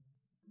right.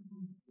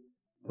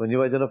 When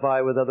you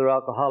identify with other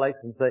alcoholics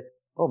and say,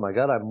 oh my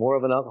God, I'm more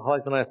of an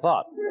alcoholic than I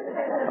thought.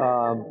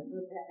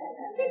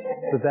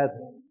 But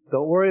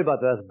don't worry about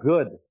that. That's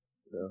good.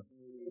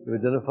 You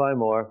identify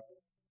more.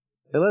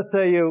 And let's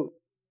say you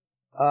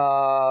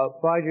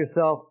find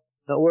yourself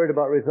not worried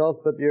about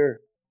results, but you're,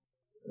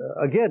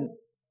 again,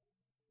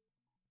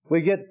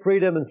 we get free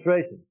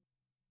demonstrations.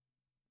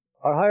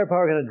 Our higher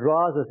power kind of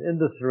draws us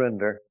into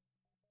surrender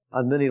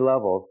on many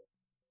levels,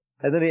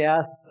 and then he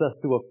asks us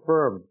to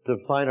affirm, to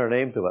sign our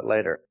name to it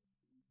later.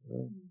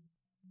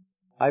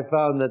 I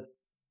found that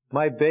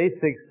my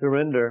basic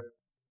surrender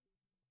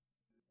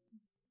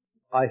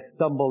I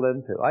stumbled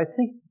into. I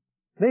think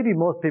maybe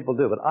most people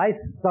do, but I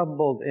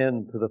stumbled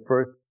into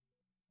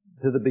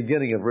to the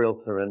beginning of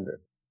real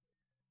surrender.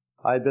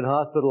 I'd been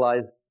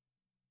hospitalized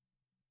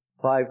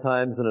 5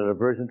 times in an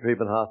aversion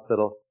treatment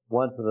hospital,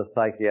 once in a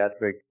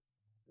psychiatric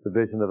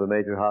division of a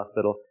major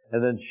hospital,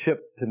 and then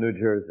shipped to New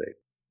Jersey.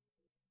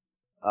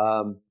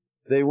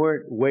 They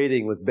weren't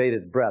waiting with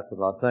bated breath in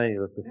Los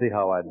Angeles to see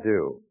how I'd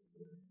do.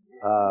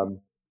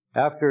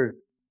 After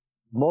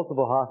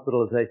multiple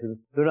hospitalizations,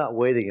 they're not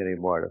waiting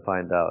anymore to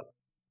find out.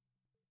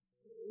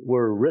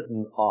 We're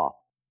written off,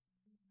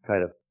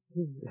 kind of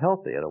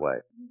healthy in a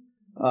way.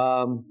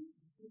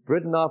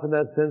 Written off in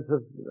that sense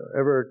of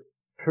ever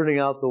turning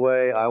out the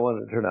way I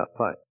wanted to turn out.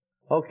 Fine.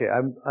 Okay,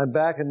 I'm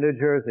back in New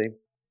Jersey.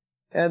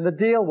 And the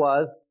deal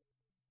was,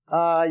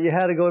 you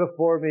had to go to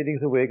 4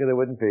 meetings a week and they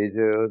wouldn't feed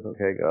you. It's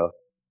okay, go.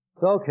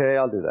 It's okay,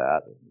 I'll do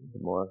that.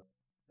 Some more.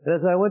 And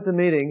as I went to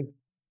meetings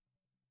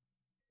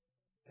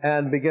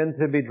and began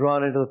to be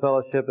drawn into the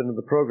fellowship, into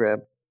the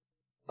program,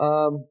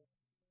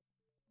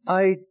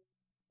 I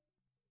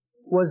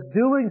was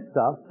doing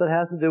stuff that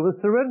has to do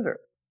with surrender.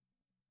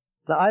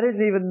 Now, I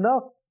didn't even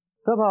know.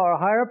 Somehow our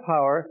higher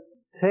power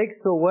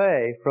takes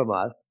away from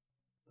us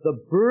the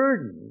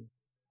burden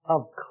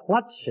of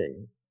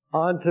clutching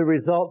onto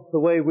results the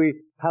way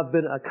we have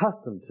been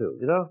accustomed to,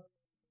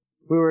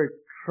 We were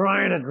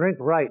trying to drink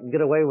right and get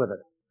away with it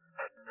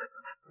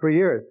for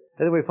years.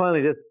 And then we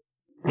finally just,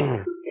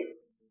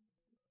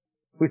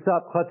 we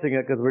stopped clutching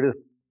it because we're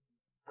just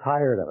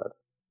tired of it.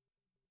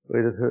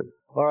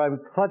 Or I'm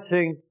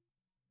clutching,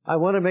 I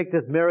want to make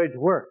this marriage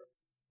work.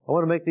 I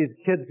want to make these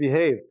kids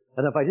behave.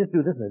 And if I just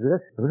do this and I do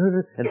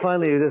this, and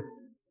finally you just,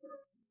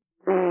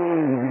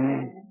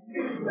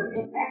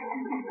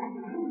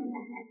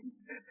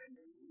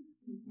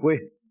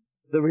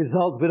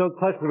 we don't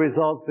clutch the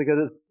results because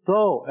it's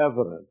so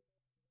evident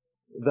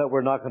that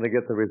we're not going to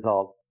get the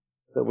results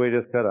that we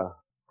just kind of,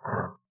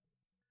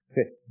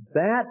 okay.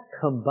 That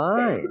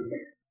combined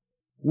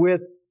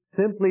with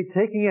simply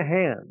taking a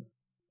hand.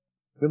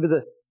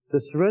 Remember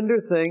the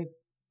surrender thing,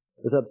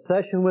 this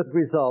obsession with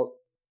results,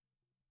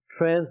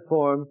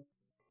 transforms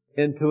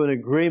into an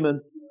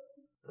agreement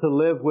to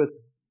live with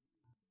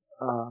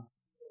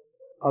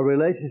a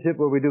relationship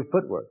where we do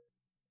footwork.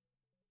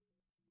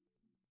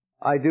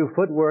 I do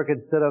footwork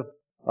instead of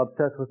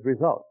obsessed with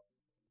results.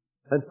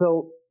 And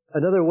so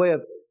another way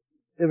of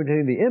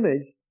imitating the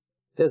image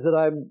is that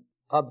I'm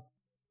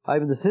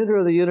in the center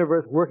of the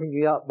universe working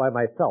it out by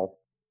myself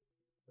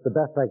the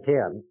best I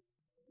can,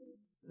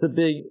 and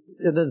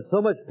then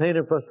so much pain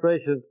and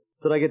frustration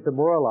that I get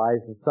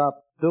demoralized and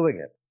stop doing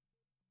it.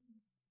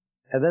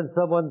 And then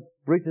someone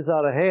reaches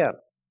out a hand.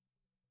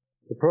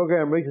 The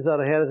program reaches out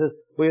a hand and says,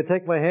 will you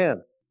take my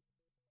hand?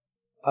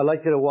 I'd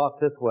like you to walk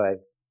this way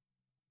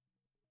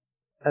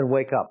and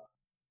wake up.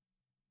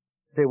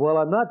 Say, well,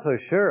 I'm not so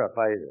sure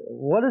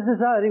what is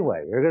this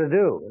anyway you're going to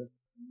do?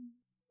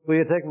 Will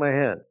you take my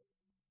hand?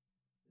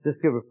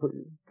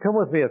 Come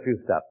with me a few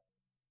steps.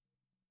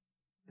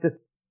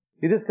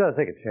 You just got to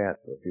take a chance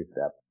for a few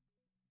steps.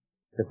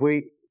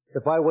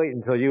 If I wait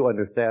until you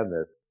understand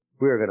this,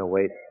 we are going to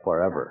wait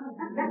forever.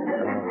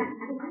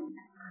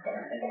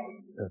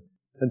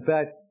 In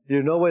fact,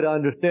 there's no way to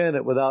understand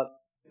it without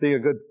being a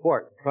good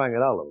sport, trying it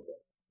out a little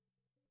bit.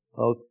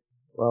 Oh,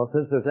 well,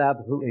 since there's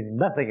absolutely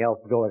nothing else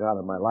going on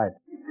in my life,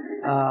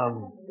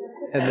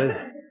 and there's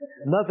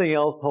nothing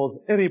else holds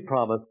any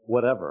promise,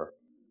 whatever,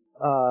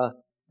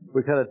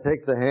 we kind of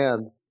take the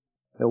hand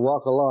and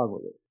walk along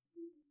with it.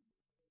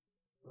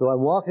 So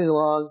I'm walking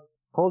along,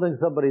 holding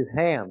somebody's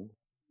hand,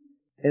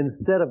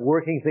 instead of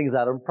working things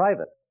out in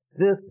private.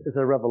 This is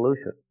a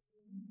revolution.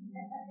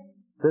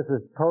 This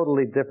is a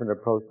totally different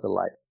approach to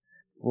life.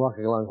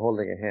 Walking along,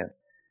 holding a hand.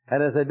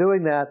 And as I'm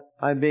doing that,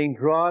 I'm being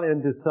drawn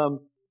into some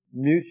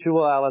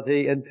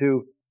mutuality,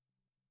 into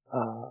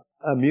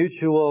a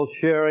mutual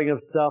sharing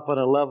of stuff on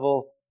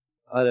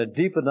a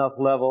deep enough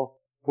level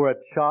where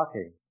it's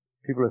shocking.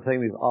 People are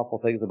saying these awful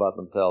things about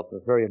themselves.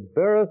 It's very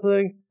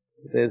embarrassing.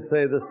 They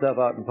say this stuff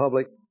out in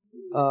public.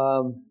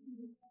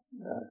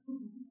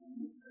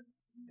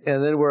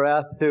 And then we're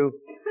asked to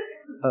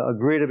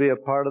agree to be a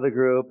part of the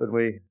group, and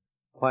we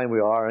find we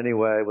are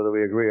anyway, whether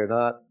we agree or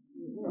not.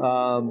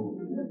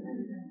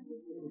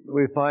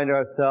 We find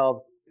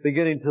ourselves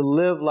beginning to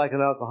live like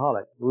an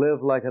alcoholic,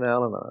 live like an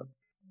al-anon,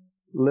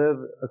 live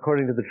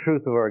according to the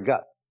truth of our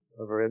guts,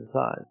 of our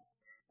inside.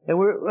 And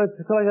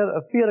it's like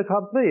a fiat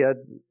accompli.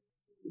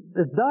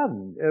 It's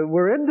done.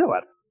 We're into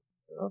it.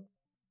 You know?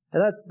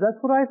 And that's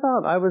what I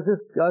found. I was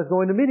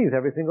going to meetings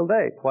every single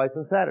day, twice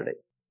on Saturday.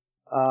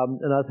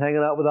 And I was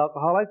hanging out with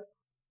alcoholics,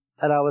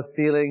 and I was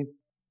feeling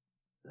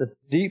this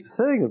deep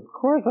thing. Of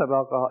course I'm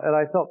alcoholic. And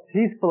I felt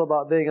peaceful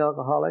about being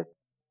alcoholic.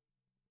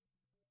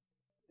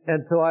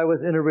 And so I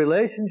was in a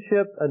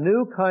relationship, a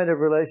new kind of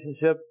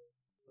relationship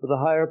with a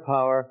higher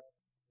power,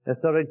 and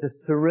starting to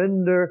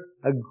surrender,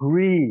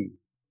 agree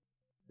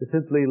to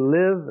simply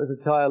live as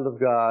a child of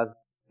God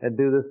and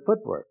do this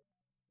footwork.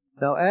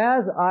 Now,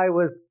 as I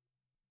was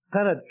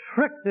kind of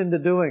tricked into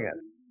doing it,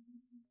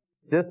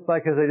 just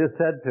because I just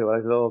said to, I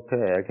said,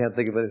 okay, I can't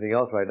think of anything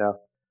else right now.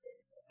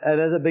 And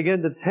as it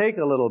began to take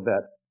a little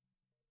bit,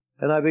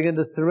 and I began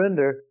to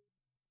surrender,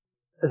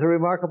 there's a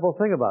remarkable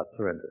thing about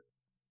surrender.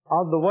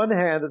 On the one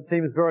hand, it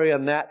seems very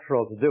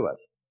unnatural to do it.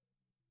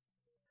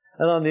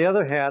 And on the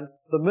other hand,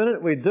 the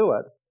minute we do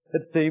it,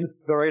 it seems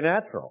very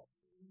natural.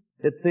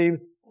 It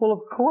seems, well,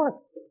 of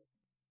course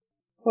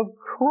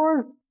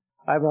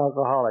I'm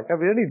alcoholic. I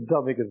mean, any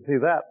dummy can see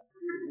that.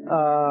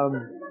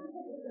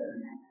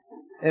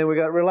 And we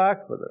got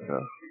relaxed with it.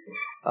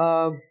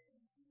 Huh?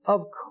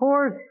 Of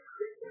course,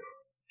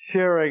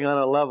 sharing on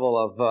a level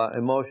of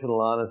emotional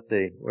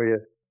honesty, where you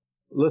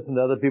listen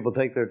to other people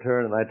take their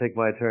turn and I take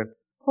my turn.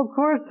 Of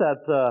course,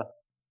 that's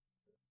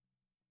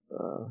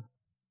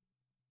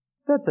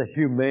a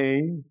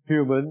humane,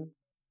 human,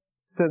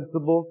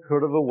 sensible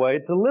sort of a way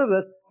to live.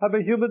 I'm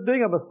a human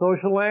being. I'm a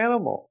social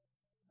animal.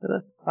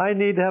 I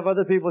need to have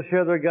other people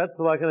share their guts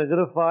so I can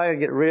identify and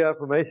get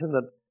reaffirmation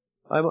that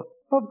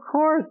of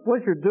course,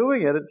 once you're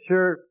doing it, it's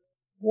sure,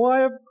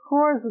 why, of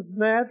course, it's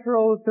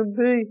natural as can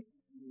be.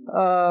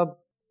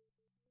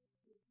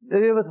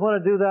 Any of us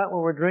want to do that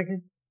when we're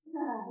drinking?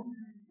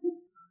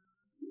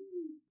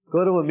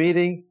 Go to a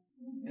meeting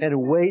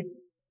and wait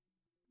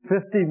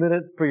 50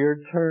 minutes for your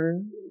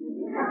turn?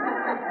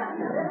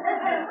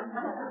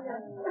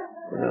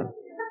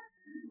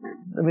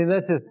 I mean,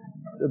 that's just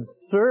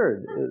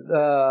absurd.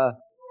 That's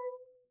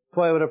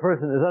why when a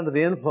person is under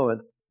the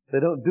influence, they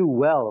don't do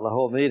well in the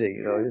whole meeting,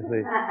 you know,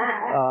 usually.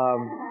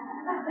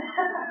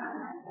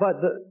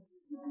 But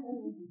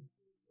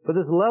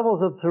there's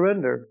levels of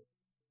surrender.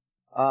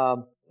 I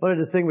want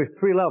to distinguish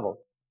three levels.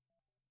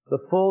 The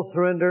full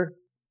surrender,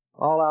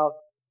 all out,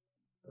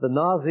 the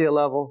nausea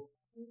level,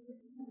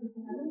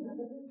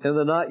 and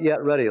the not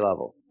yet ready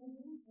level.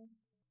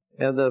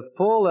 And the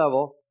full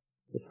level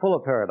is full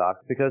of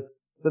paradox, because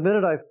the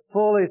minute I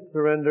fully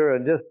surrender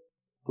and just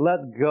let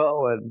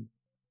go, and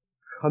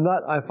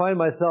I find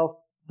myself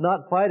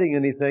not fighting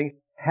anything,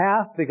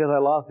 half because I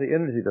lost the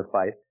energy to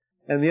fight,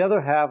 And the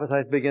other half is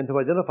I begin to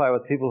identify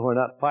with people who are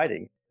not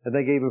fighting, and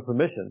they gave me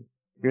permission.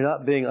 You're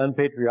not being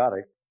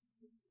unpatriotic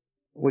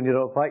when you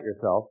don't fight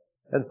yourself.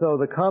 And so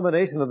the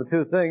combination of the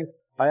two things,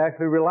 I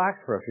actually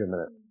relax for a few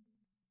minutes.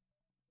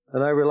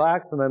 And I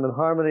relax and I'm in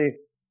harmony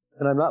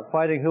and I'm not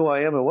fighting who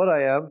I am and what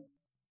I am.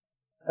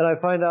 And I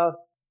find out,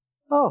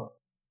 oh,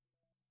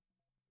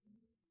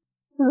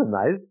 this is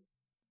nice.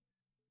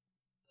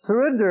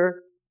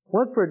 Surrender,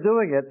 once we're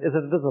doing it, is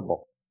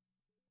invisible.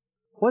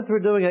 Once we're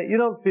doing it, you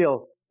don't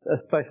feel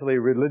especially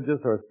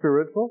religious or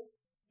spiritual.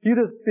 You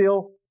just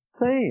feel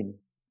sane.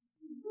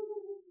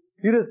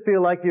 You just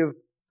feel like you've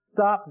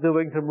stopped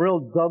doing some real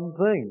dumb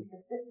things.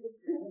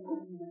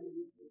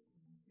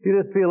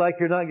 You just feel like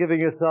you're not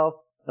giving yourself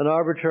an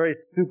arbitrary,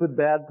 stupid,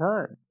 bad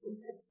time.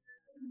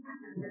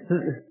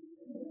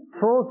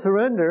 Full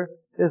surrender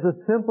is the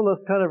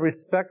simplest kind of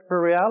respect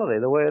for reality,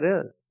 the way it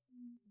is.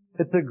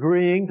 It's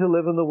agreeing to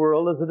live in the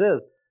world as it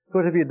is.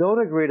 But if you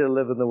don't agree to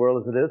live in the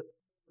world as it is,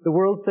 the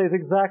world stays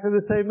exactly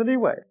the same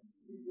anyway.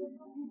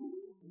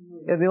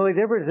 And the only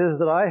difference is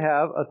that I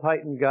have a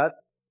tightened gut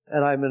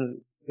and I'm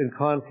in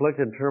conflict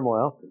and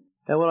turmoil.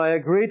 And when I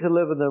agree to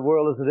live in the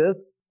world as it is,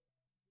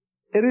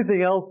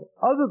 anything else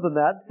other than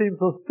that seems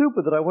so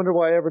stupid that I wonder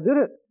why I ever did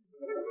it.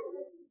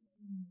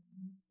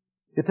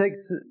 You take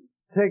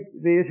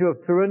the issue of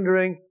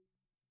surrendering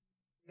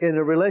in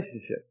a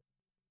relationship.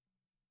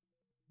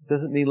 It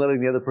doesn't mean letting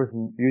the other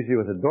person use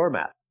you as a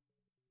doormat.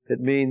 It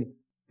means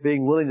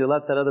being willing to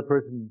let that other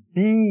person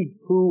be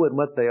who and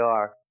what they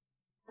are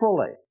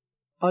fully,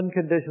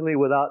 unconditionally,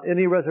 without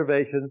any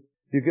reservations.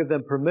 You give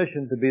them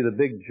permission to be the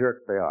big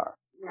jerk they are.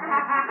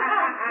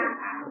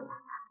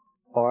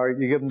 Or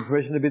you give them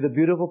permission to be the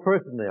beautiful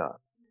person they are.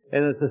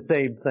 And it's the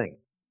same thing.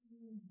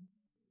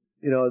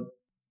 You know,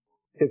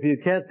 if you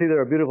can't see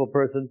they're a beautiful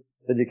person,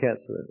 then you can't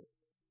surrender.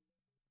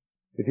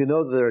 If you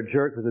know that they're a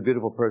jerk who's a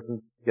beautiful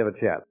person, you have a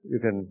chance. You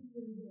can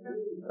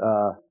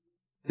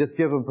just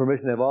give them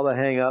permission to have all the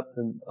hang-ups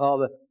and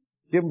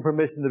give them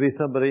permission to be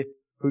somebody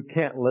who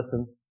can't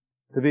listen,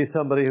 to be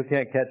somebody who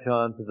can't catch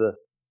on to the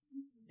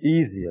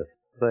easiest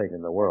thing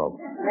in the world.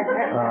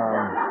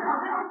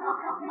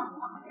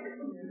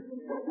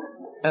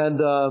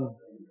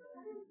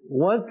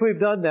 Once we've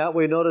done that,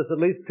 we notice at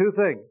least two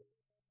things.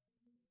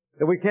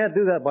 And we can't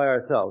do that by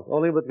ourselves,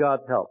 only with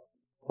God's help.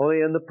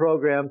 Only in the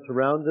program,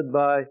 surrounded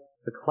by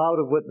the cloud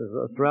of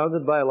witnesses,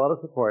 surrounded by a lot of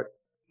support,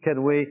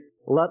 can we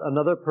let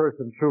another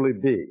person truly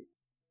be.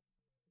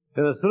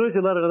 And as soon as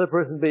you let another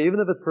person be, even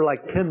if it's for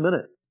like 10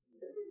 minutes,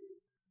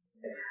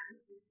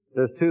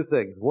 there's two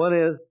things. One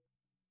is,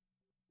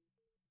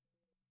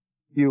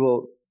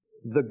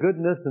 the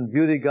goodness and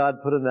beauty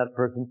God put in that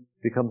person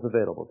becomes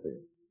available to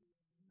you.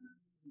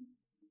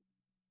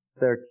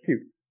 They're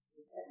cute.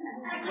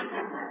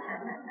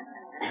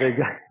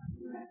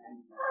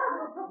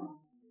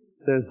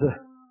 There's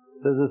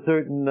a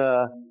certain,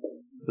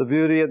 the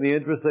beauty and the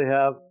interest they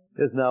have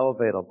is now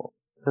available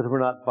because we're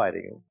not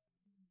fighting them.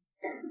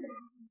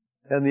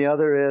 And the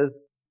other is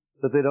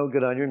that they don't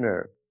get on your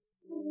nerves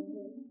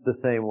the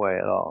same way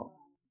at all.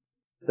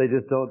 They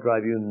just don't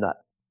drive you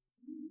nuts.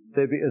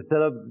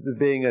 Instead of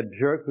being a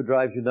jerk who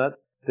drives you nuts,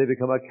 they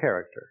become a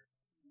character.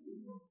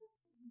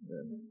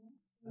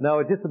 Now,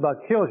 it just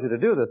about kills you to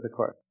do this, of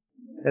course.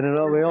 And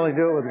we only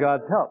do it with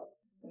God's help.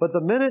 But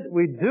the minute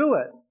we do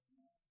it,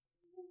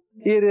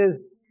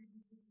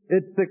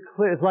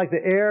 it's like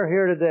the air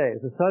here today.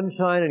 It's the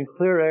sunshine and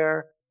clear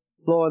air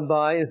blowing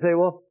by. You say,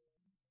 well,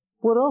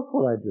 what else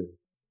will I do?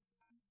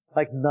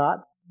 Like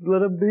not let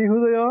them be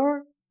who they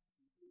are?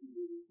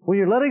 When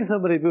you're letting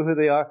somebody be who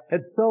they are,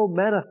 it's so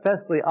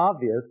manifestly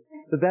obvious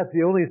that that's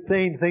the only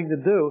sane thing to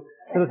do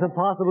that it's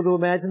impossible to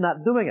imagine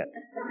not doing it.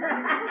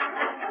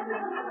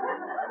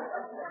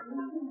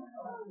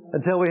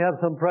 Until we have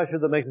some pressure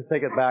that makes us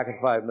take it back in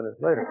 5 minutes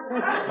later.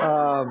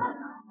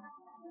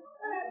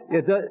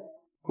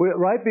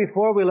 Right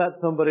before we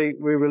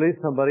release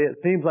somebody,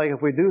 it seems like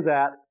if we do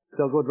that,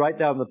 they'll go right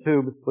down the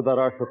tube without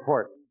our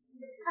support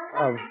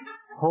of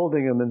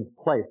holding them in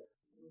place.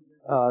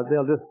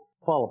 They'll just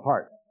fall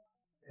apart.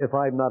 If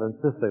I'm not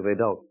insisting, they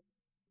don't.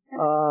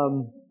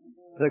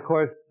 And of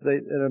course,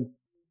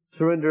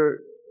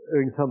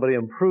 surrendering somebody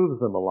improves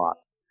them a lot.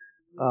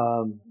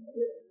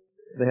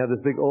 They have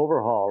this big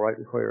overhaul right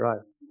before your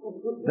eyes.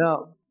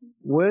 Now,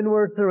 when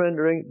we're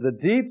surrendering, the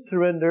deep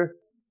surrender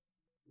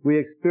we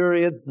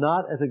experience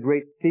not as a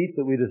great feat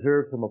that we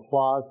deserve some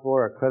applause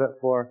for or credit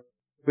for.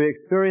 We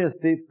experience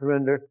deep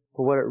surrender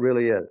for what it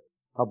really is.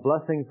 A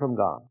blessing from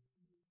God.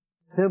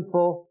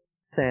 Simple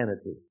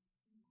sanity.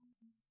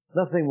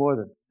 Nothing more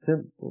than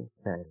simple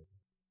sanity.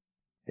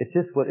 It's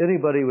just what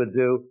anybody would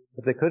do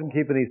if they couldn't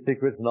keep any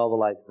secrets and all the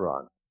lights were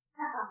on.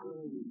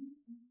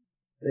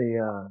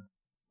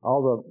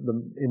 All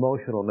the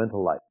emotional,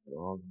 mental lights.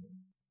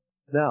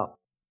 Now,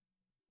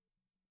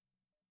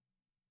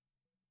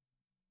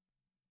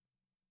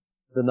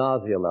 the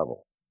nausea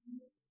level.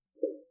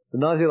 The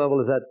nausea level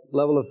is that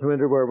level of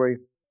surrender where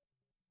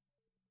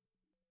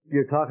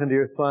you're talking to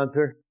your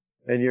sponsor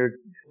and you're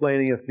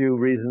explaining a few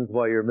reasons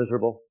why you're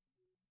miserable.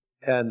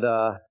 And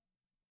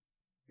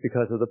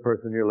because of the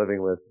person you're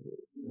living with,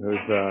 who's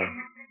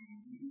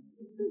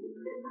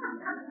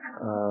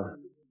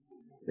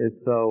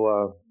is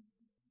so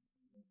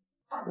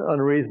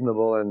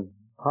unreasonable and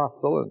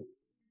hostile and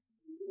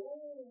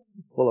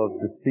full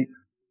of deceit.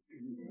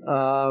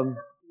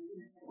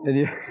 And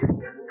you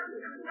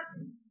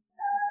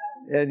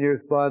and your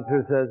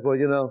sponsor says, well,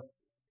 you know,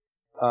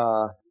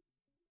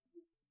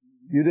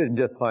 you didn't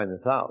just find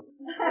this out.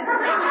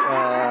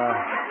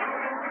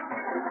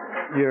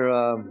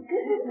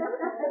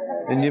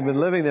 And you've been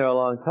living there a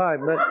long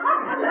time. But,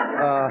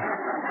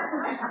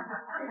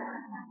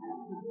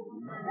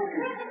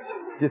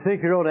 do you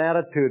think your own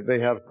attitude may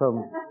have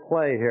some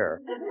play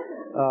here?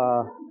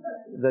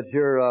 That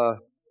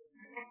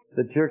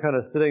you're kind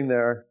of sitting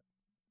there,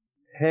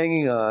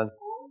 hanging on.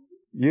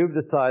 You've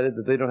decided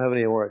that they don't have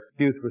any more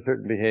excuse for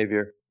certain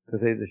behavior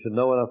because they should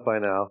know enough by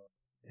now,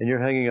 and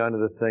you're hanging on to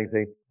this thing,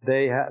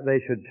 saying they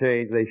should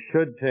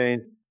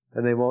change,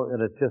 and they won't,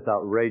 and it's just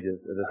outrageous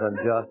and it's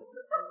unjust.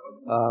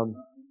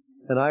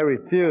 And I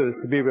refuse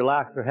to be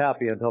relaxed or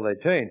happy until they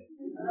change.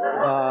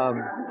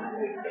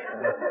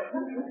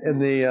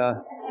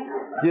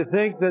 Do you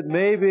think that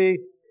maybe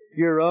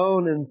your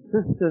own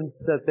insistence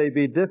that they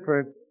be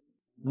different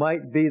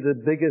might be the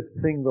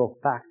biggest single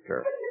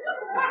factor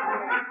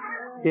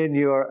in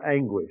your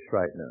anguish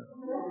right now?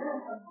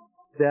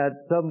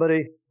 That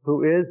somebody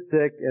who is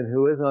sick and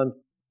who is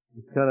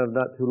kind of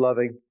not too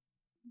loving,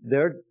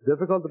 they're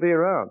difficult to be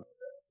around.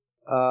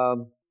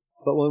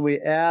 But when we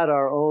add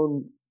our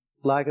own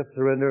lack of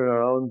surrender in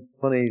our own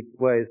funny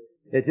ways,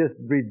 it just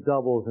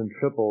redoubles and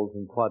triples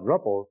and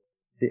quadruples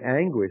the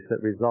anguish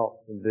that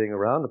results in being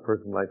around a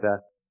person like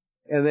that.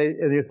 And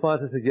your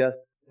sponsor suggests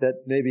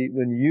that maybe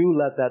when you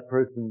let that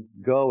person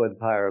go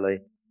entirely,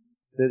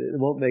 that it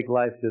won't make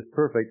life just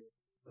perfect,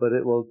 but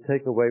it will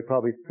take away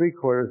probably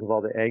 3/4 of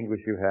all the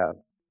anguish you have.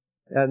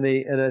 And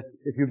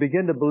if you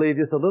begin to believe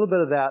just a little bit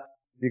of that,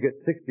 you get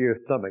sick to your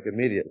stomach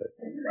immediately.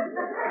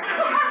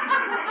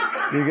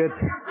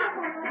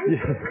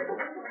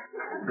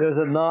 There's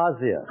a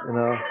nausea, you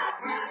know,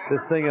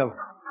 this thing of,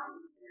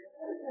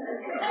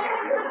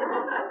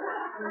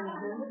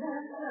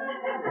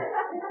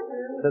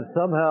 that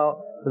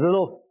somehow the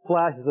little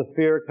flashes of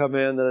fear come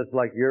in that it's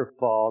like your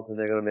fault and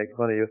they're going to make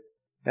fun of you.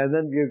 And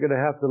then you're going to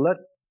have to let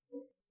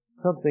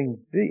something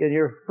be, and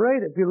you're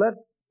afraid if you let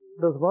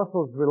those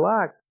muscles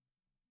relax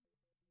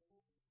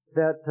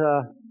that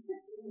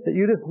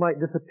you just might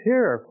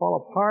disappear or fall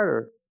apart,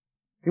 or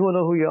you won't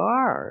know who you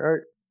are,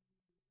 or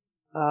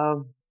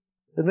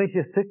it makes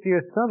you sick to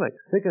your stomach,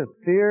 sick of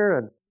fear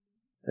and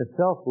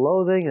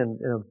self-loathing and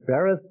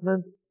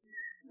embarrassment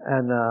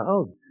and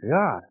oh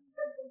God.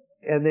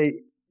 And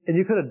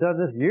you could have done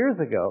this years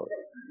ago.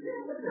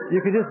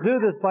 You could just do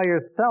this by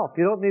yourself.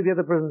 You don't need the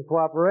other person's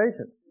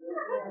cooperation.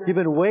 You've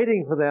been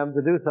waiting for them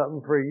to do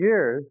something for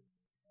years,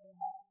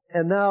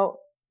 and now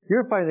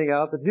you're finding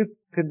out that you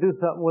can do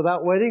something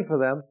without waiting for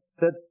them.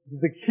 That's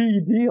the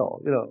key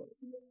deal, you know.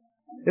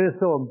 It is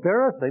so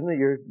embarrassing that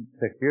you're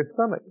sick to your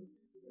stomach.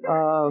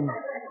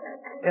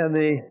 And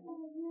then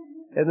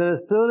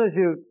as soon as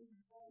you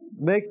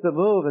make the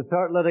move and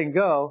start letting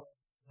go,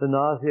 the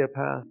nausea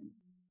passes.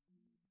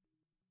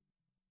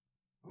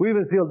 We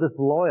even feel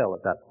disloyal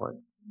at that point,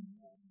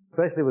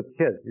 especially with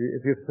kids.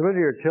 If you surrender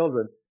your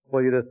children,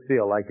 well, you just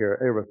feel like you're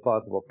an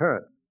irresponsible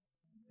parent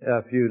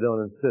if you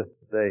don't insist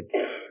that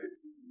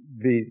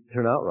they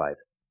turn out right.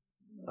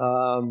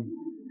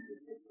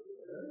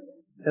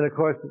 And of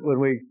course, when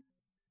we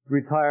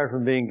retire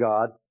from being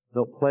God,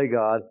 don't play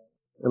God,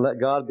 and let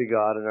God be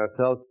God in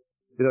ourselves,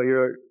 you know,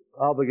 your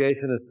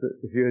obligation is to,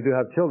 if you do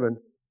have children,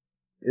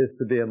 is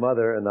to be a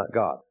mother and not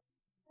God.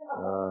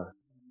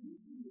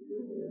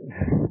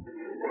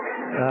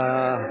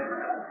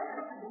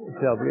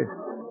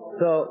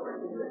 So,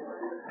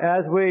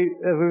 as we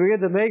begin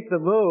to make the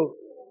move,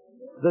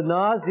 the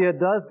nausea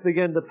does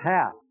begin to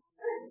pass.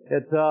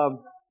 It's,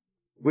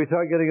 we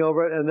start getting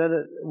over it, and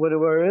then when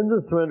we're in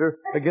the surrender,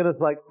 again it's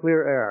like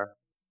clear air.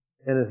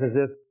 And it's as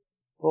if,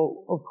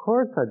 well, of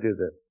course I do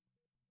this.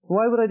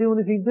 Why would I do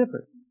anything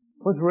different?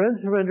 Once we're in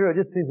surrender, it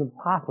just seems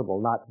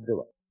impossible not to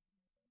do it.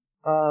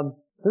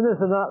 Then there's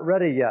the not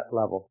ready yet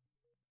level.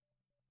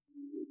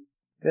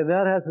 And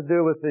that has to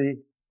do with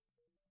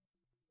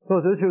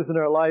those issues in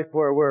our life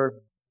where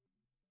we're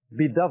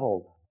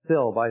bedeviled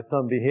still by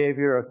some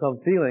behavior or some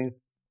feelings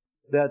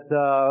that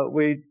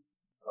we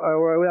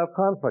have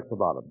conflicts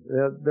about them.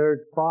 They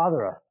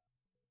bother us.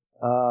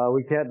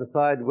 We can't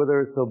decide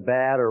whether it's so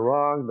bad or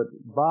wrong, but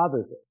it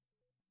bothers us.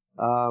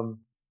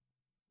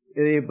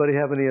 Anybody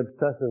have any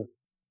obsessive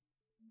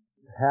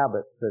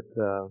habits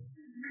that,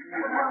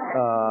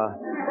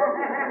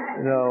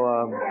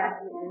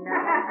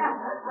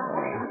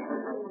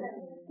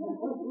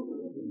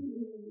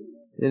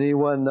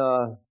 anyone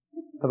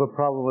have a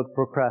problem with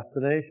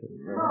procrastination?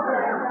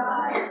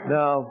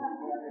 Now,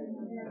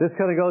 this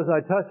kind of goes,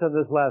 I touched on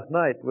this last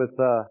night with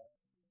the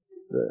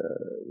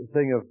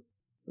thing of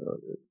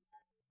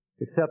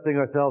accepting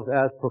ourselves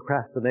as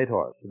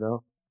procrastinators, you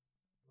know,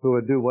 who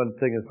would do one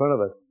thing in front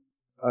of us.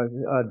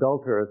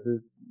 Adulterers who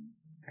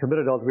commit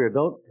adultery or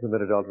don't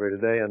commit adultery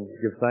today, and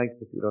give thanks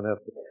if you don't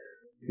have to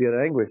be in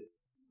anguish.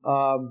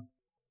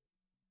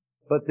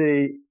 But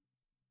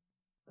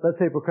let's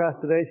say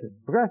procrastination.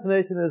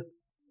 Procrastination is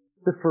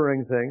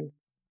deferring things.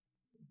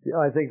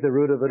 I think the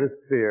root of it is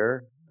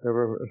fear,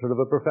 sort of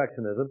a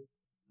perfectionism,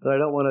 that I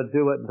don't want to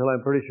do it until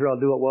I'm pretty sure I'll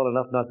do it well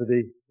enough not to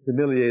be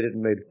humiliated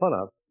and made fun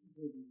of.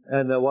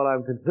 And while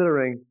I'm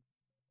considering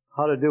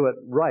how to do it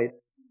right,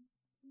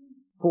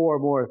 4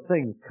 more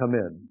things come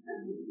in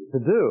to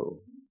do.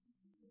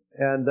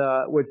 And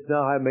which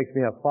now makes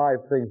me have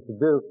 5 things to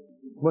do.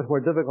 It's much more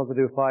difficult to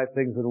do 5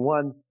 things in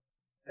one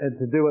and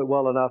to do it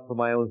well enough for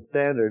my own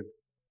standards.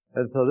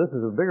 And so this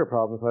is a bigger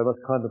problem, so I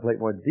must contemplate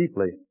more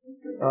deeply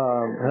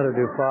how to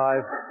do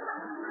 5.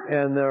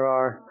 And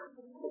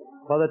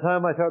by the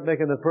time I start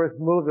making the first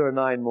move, there are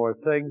 9 more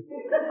things.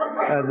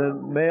 And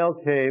then mail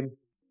came,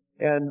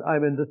 and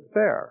I'm in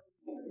despair.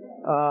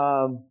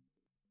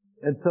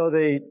 And so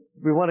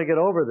we want to get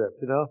over this,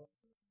 you know.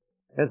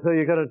 And so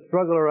you're going to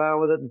struggle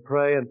around with it and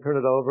pray and turn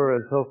it over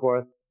and so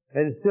forth.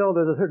 And still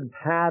there's a certain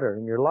pattern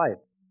in your life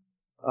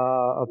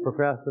of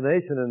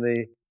procrastination and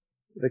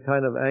the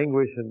kind of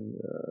anguish and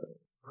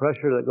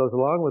pressure that goes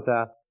along with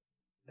that.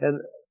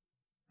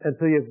 And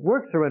so you've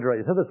worked surrender.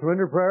 You said the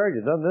surrender prayer,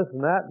 you've done this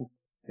and that,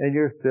 and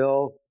you're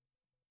still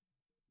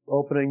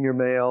opening your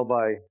mail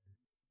by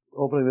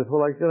opening this.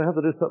 Well, I'm going to have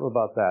to do something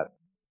about that.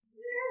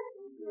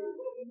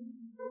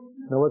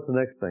 Now, what's the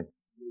next thing?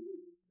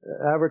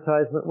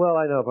 Advertisement. Well,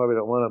 I know I probably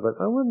don't want it, but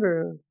I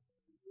wonder.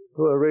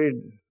 We'll read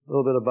a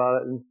little bit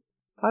about it, and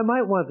I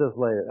might want this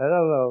later. I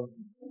don't know.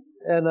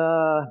 And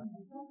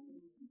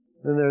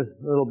then there's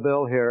a little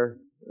bill here.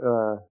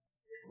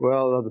 Well,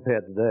 I'll have to pay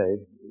it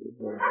today.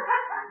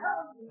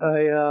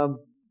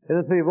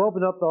 And so you've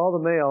opened up all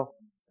the mail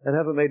and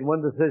haven't made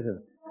one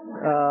decision.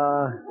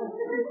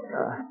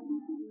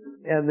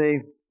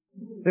 Anyway,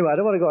 I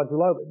don't want to go on too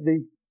long, but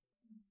the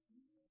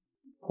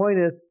point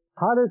is,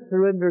 how does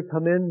surrender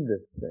come in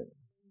this thing?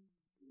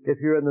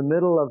 If you're in the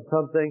middle of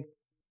something,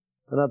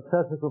 an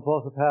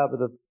obsessive-compulsive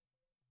habit of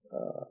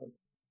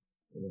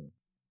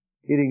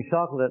eating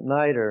chocolate at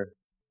night, or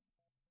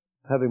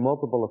having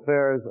multiple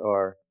affairs,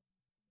 or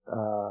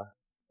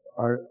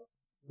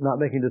not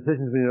making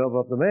decisions when you open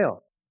up the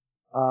mail,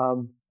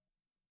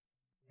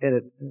 and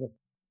it sort of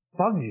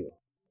bugs you.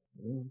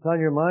 It's on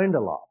your mind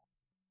a lot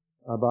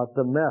about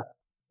the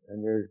mess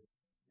in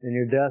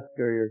your desk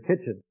or your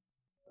kitchen.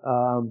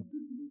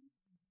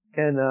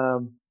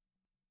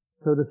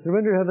 So does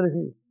surrender have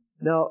anything?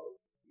 Now,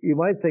 you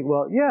might think,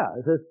 well, yeah,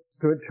 it says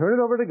turn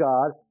it over to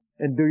God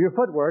and do your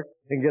footwork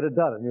and get it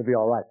done and you'll be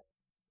all right.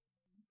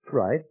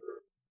 Right?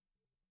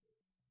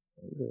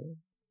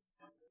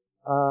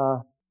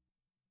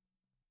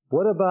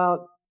 What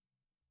about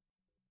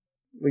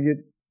when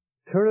you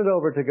turn it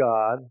over to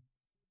God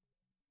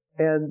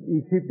and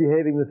you keep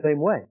behaving the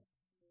same way?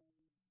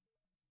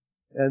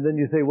 And then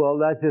you say, well,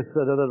 that's just,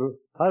 I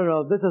don't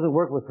know, this doesn't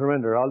work with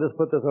surrender. I'll just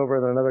put this over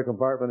in another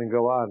compartment and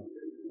go on.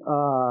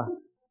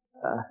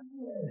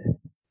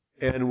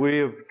 And we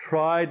have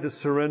tried to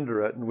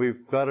surrender it, and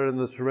we've got it in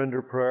the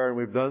surrender prayer, and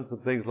we've done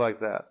some things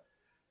like that.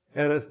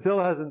 And it still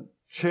hasn't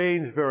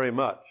changed very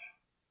much.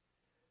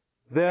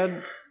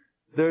 Then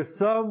there's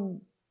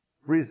some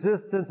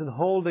resistance in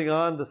holding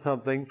on to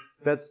something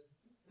that's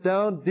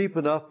down deep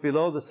enough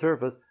below the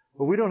surface,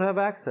 but we don't have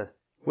access.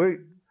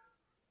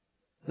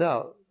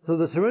 Now, so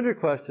the surrender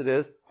question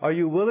is, are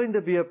you willing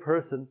to be a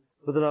person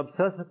with an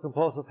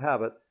obsessive-compulsive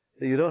habit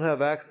that you don't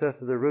have access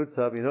to the roots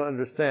of, you don't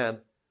understand?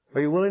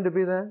 Are you willing to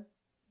be that?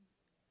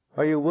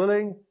 Are you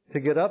willing to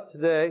get up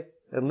today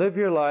and live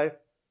your life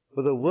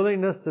with a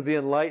willingness to be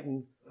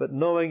enlightened, but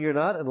knowing you're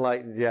not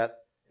enlightened yet,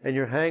 and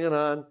you're hanging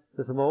on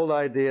to some old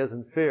ideas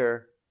and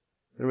fear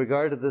in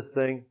regard to this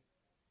thing?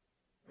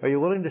 Are you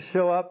willing to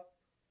show up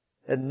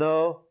and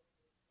know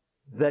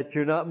that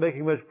you're not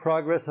making much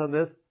progress on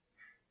this,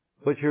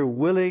 but you're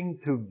willing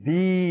to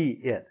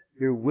be it?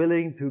 You're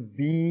willing to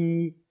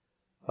be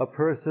a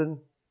person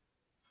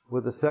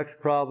with a sex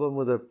problem,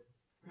 with a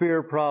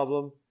fear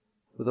problem,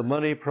 with a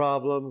money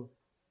problem,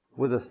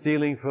 with a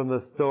stealing from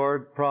the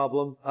stored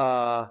problem.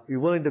 You're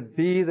willing to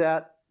be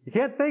that. You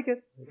can't fake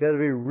it. You've got to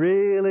be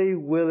really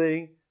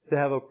willing to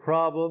have a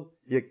problem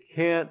you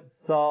can't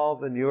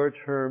solve in your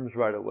terms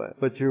right away.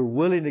 But you're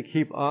willing to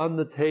keep on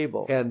the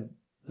table and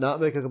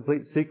not make a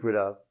complete secret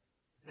of.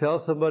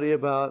 Tell somebody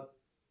about,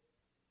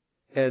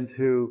 and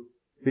to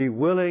be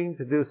willing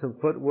to do some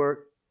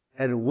footwork,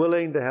 and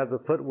willing to have the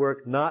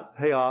footwork not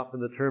pay off in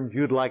the terms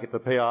you'd like it to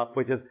pay off,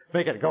 which is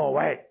make it go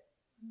away.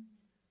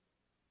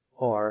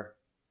 Or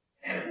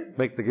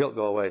make the guilt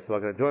go away so I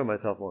can enjoy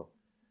myself more.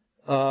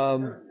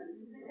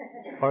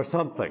 Or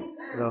something,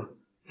 you know,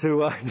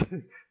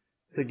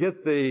 to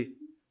get the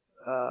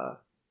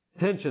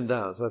tension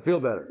down so I feel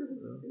better.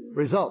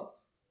 Results.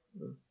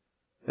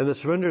 And the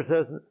surrender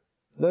says,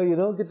 no, you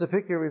don't get to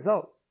pick your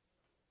results.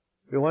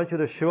 We want you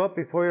to show up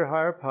before your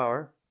higher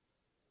power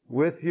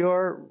with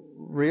your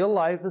real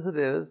life as it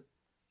is,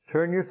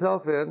 turn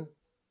yourself in,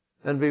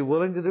 and be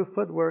willing to do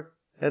footwork,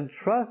 and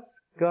trust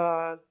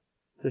God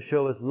to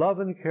show His love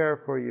and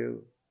care for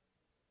you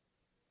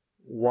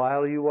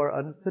while you are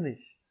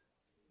unfinished,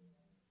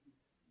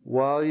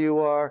 while you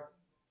are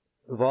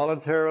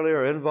voluntarily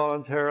or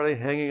involuntarily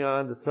hanging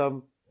on to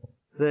some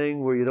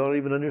thing where you don't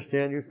even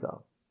understand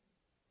yourself.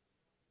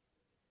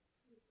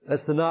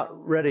 That's the not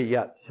ready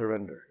yet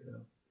surrender. You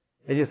know?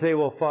 And you say,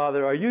 well,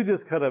 Father, are you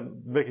just kind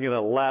of making an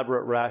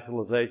elaborate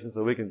rationalization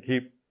so you can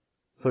keep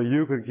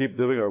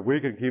doing, or we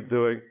can keep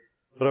doing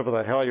whatever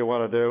the hell you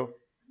want to do?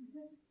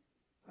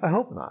 I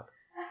hope not.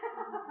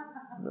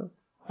 You know?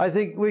 I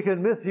think we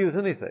can misuse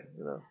anything,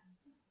 you know.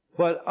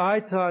 But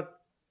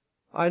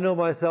I know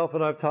myself,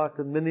 and I've talked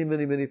to many,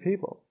 many, many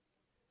people.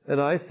 And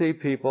I see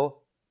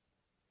people,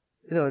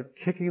 you know,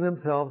 kicking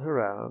themselves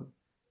around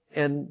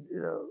and,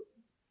 you know,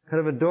 kind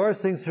of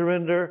endorsing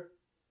surrender,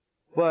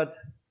 but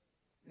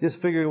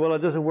just figuring, well, it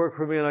doesn't work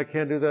for me and I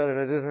can't do that.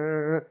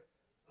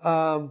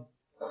 And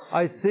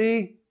I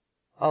see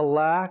a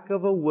lack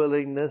of a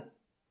willingness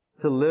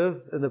to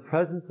live in the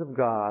presence of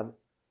God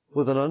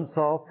with an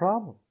unsolved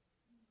problem.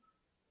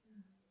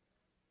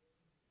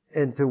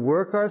 And to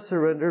work our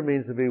surrender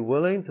means to be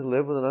willing to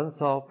live with an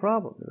unsolved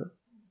problem, you know?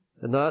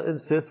 And not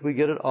insist we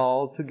get it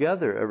all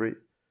together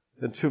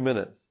in 2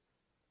 minutes,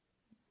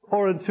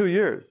 or in 2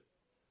 years,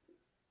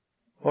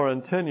 or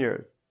in 10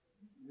 years,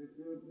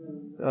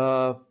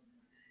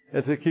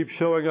 and to keep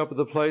showing up at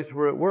the place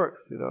where it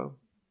works, you know.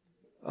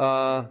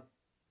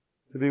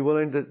 To be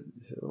willing to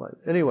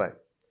anyway.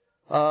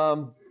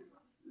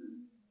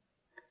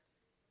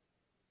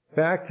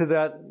 Back to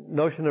that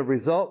notion of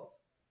results.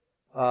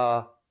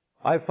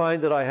 I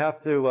find that I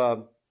have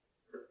to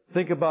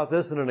think about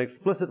this in an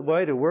explicit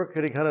way to work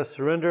any kind of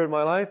surrender in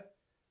my life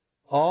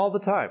all the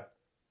time.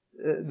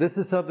 This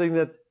is something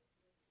that,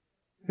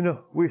 you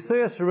know, we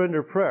say a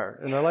surrender prayer,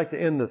 and I like to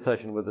end the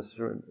session with a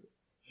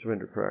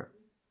surrender prayer,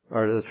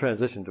 or the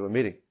transition to a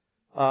meeting.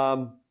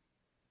 But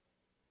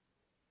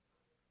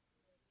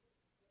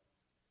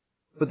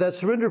that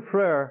surrender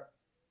prayer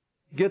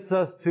gets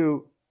us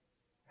to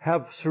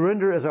have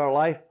surrender as our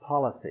life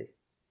policy.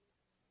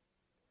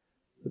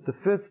 But the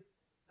fifth,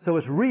 so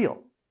it's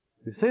real.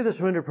 If you say the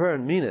surrender prayer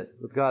and mean it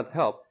with God's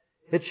help,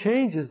 it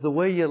changes the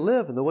way you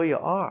live and the way you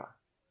are.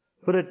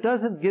 But it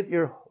doesn't get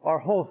our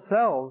whole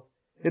selves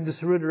into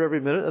surrender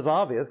every minute. It's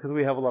obvious because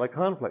we have a lot of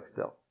conflict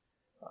still.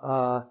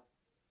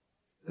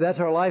 That's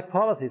our life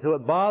policy. So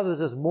it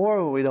bothers us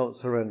more when we don't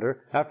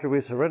surrender after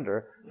we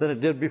surrender than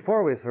it did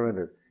before we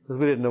surrendered, because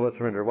we didn't know what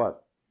surrender was.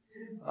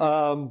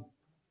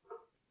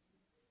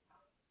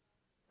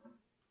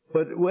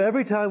 But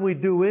every time we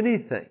do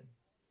anything,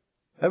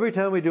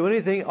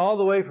 all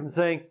the way from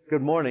saying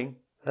good morning,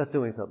 that's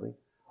doing something,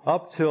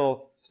 up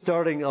till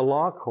starting a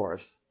law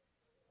course,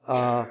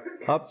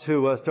 up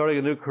to starting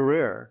a new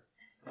career,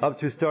 up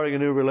to starting a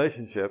new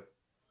relationship,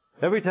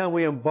 every time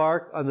we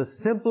embark on the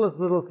simplest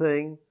little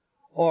thing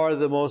or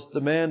the most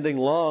demanding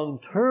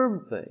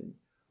long-term thing,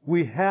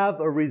 we have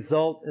a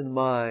result in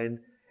mind,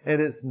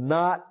 and it's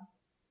not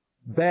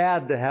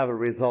bad to have a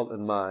result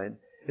in mind.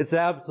 It's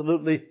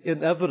absolutely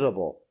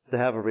inevitable to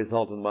have a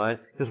result in mind,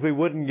 because we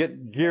wouldn't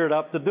get geared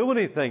up to do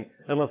anything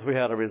unless we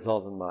had a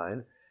result in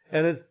mind.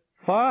 And it's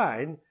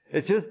fine.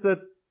 It's just that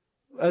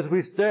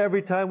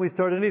every time we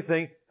start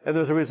anything and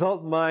there's a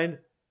result in mind,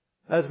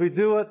 as we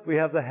do it, we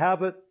have the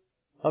habit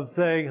of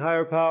saying,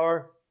 higher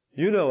power,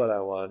 you know what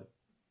I want.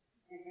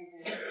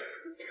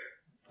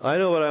 I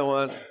know what I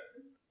want.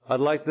 I'd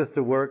like this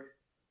to work.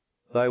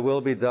 Thy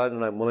will be done,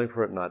 and I'm willing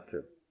for it not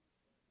to.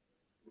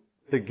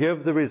 To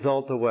give the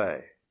result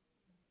away,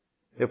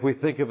 if we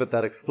think of it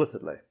that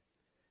explicitly.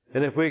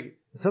 And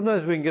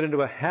sometimes we can get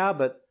into a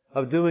habit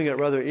of doing it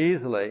rather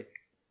easily,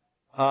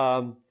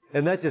 and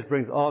that just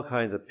brings all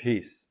kinds of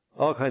peace,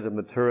 all kinds of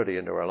maturity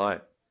into our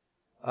life.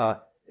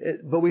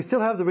 But we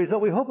still have the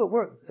result. We hope it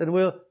works, and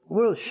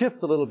we'll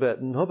shift a little bit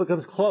and hope it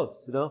comes close,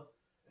 you know.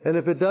 And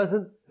if it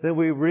doesn't, then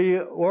we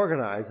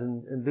reorganize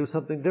and do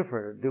something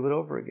different, or do it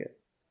over again.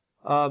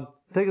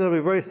 Think it'll be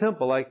very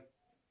simple. Like,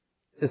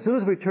 as soon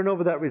as we turn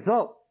over that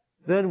result,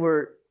 then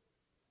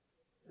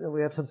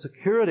we have some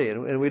security,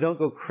 and we don't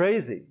go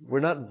crazy.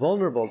 We're not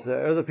vulnerable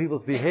to other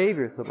people's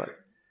behavior so much.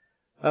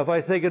 If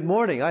I say good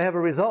morning, I have a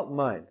result in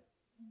mind.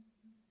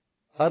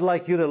 I'd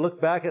like you to look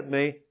back at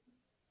me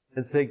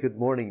and say good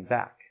morning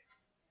back.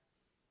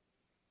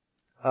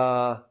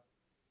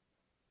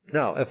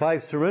 Now, if I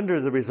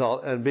surrender the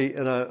result and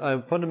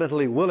I'm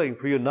fundamentally willing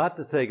for you not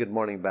to say good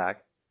morning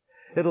back,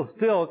 it'll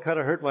still kind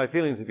of hurt my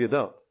feelings if you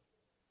don't.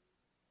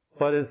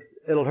 But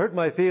it'll hurt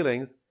my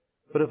feelings,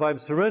 but if I'm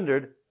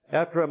surrendered,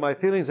 after my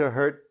feelings are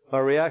hurt, my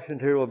reaction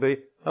to her will be,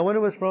 I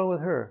wonder what's wrong with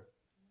her.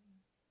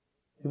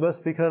 She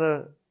must be kind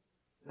of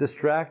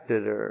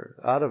distracted or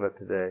out of it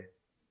today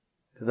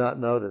to not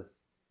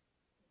notice.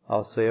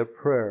 I'll say a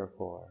prayer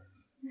for her.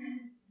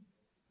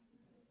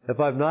 If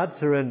I've not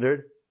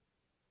surrendered,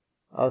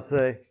 I'll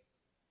say,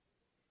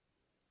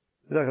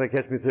 you're not going to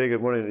catch me saying good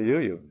morning to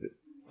you.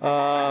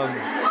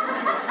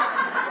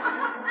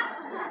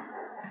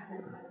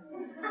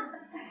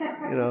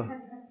 You know,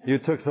 you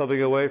took something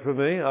away from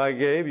me. I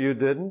gave, you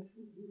didn't.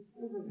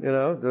 You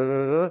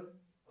know,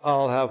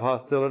 I'll have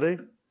hostility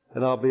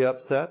and I'll be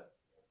upset.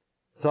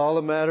 It's all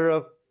a matter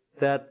of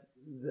that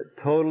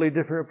totally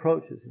different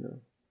approaches, you know.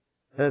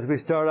 And as we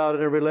start out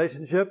in a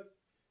relationship,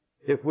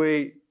 if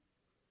we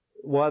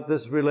want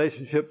this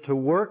relationship to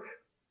work,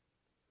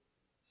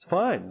 it's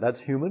fine. That's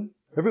human.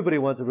 Everybody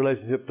wants a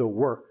relationship to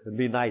work and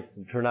be nice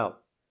and turn out.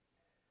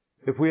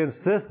 If we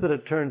insist that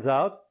it turns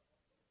out,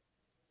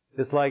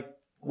 it's like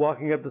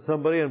walking up to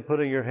somebody and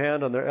putting your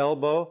hand on their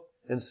elbow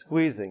and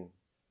squeezing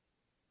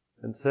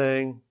and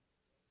saying,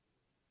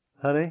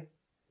 honey,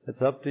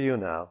 it's up to you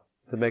now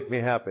to make me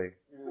happy.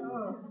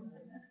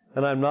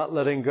 And I'm not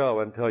letting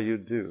go until you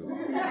do.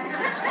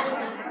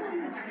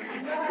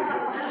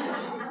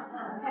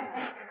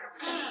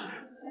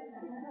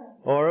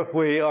 Or if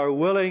we are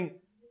willing,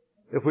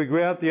 if we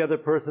grant the other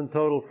person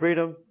total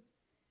freedom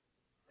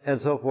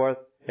and so forth,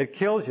 it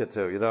kills you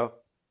too, you know.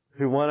 If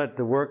we want it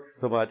to work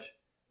so much,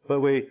 but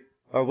we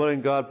are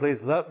willing, God,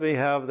 please let me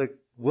have the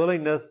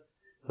willingness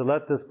to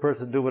let this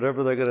person do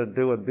whatever they're going to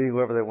do and be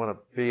whoever they want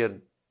to be,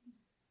 and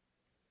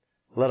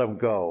let them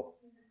go.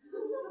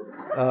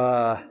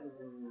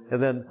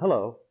 And then,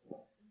 hello.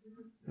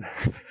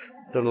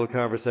 A little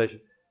conversation.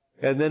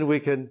 And then we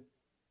can,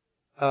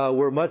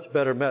 we're much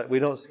better met. We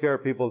don't scare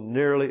people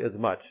nearly as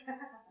much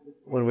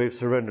when we've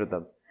surrendered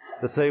them.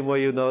 The same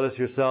way you notice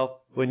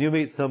yourself, when you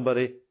meet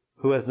somebody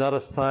who has not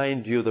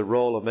assigned you the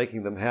role of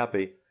making them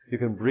happy, you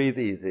can breathe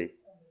easy.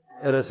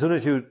 And as soon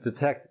as you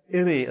detect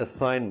any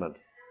assignment,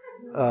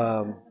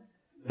 that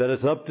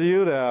it's up to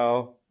you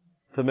now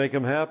to make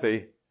them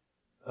happy,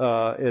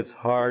 it's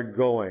hard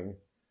going,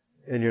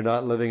 and you're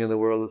not living in the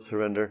world of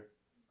surrender.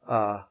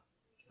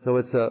 So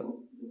it's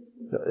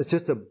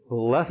just a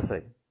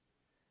blessing.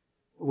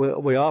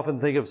 We often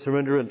think of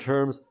surrender in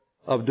terms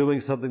of doing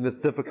something that's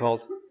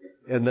difficult,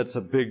 and that's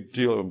a big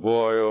deal. And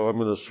boy, I'm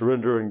going to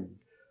surrender and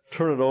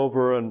turn it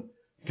over and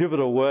give it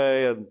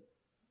away and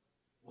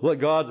let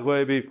God's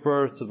way be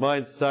first and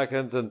mine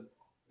second,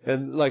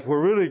 and like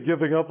we're really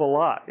giving up a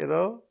lot, you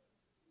know?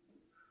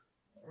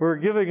 We're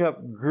giving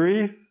up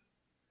grief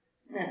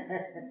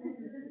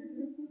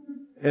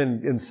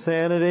and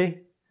insanity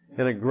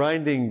and a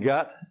grinding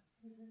gut.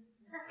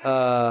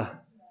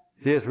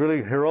 See, it's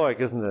really heroic,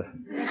 isn't it?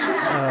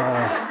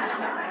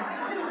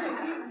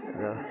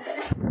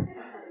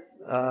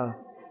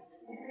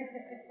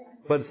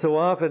 But so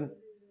often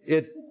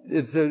it's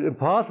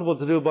impossible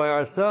to do by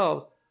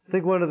ourselves. I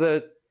think one of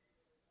the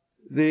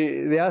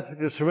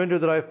aspects of surrender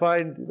that I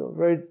find, you know,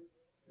 very,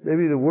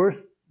 maybe the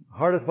worst,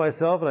 hardest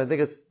myself, and I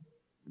think it's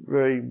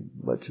very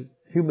much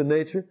human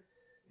nature,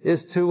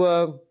 is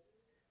to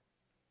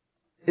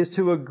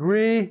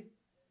agree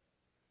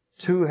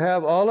to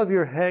have all of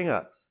your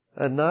hang-ups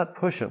and not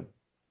push them.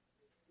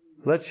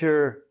 Let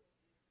your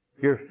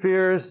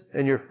fears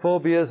and your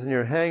phobias and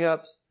your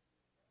hang-ups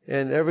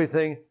and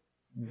everything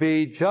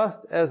be just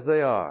as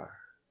they are.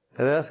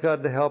 And ask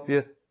God to help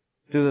you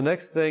do the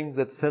next thing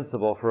that's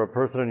sensible for a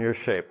person in your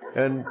shape.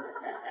 And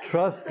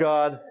trust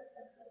God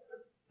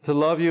to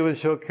love you and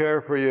show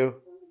care for you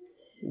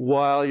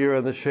while you're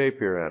in the shape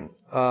you're in.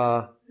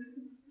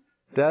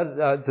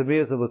 That, to me,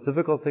 is the most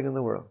difficult thing in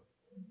the world.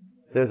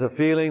 There's a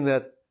feeling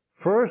that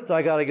first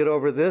I got to get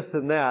over this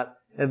and that,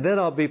 and then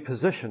I'll be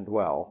positioned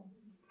well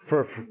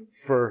for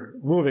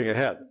moving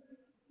ahead.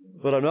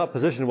 But I'm not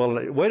positioned well.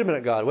 Wait a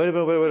minute, God. Wait a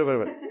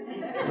minute.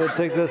 Let's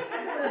take this.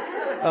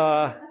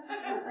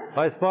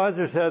 My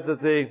sponsor said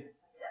that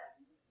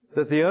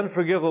the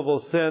unforgivable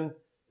sin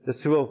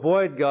is to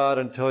avoid God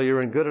until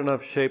you're in good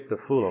enough shape to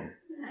fool Him.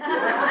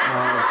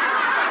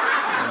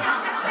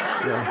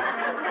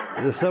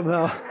 To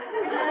somehow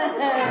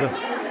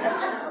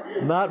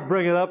not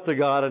bring it up to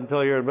God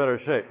until you're in better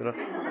shape, you know.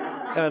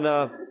 And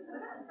a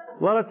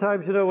lot of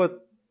times, you know, with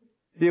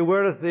the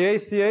awareness, the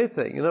ACA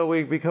thing, you know,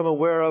 we become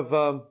aware of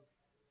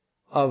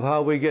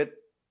how we get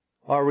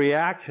our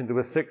reaction to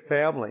a sick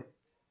family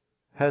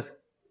has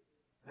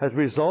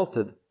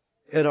resulted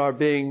in our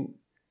being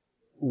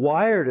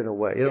wired in a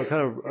way, you know,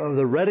 kind of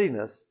the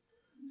readiness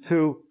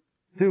to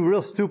do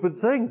real stupid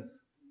things,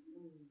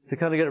 to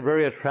kind of get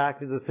very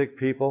attracted to sick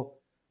people,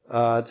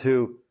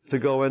 to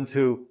go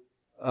into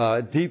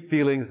deep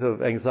feelings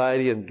of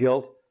anxiety and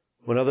guilt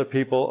when other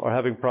people are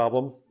having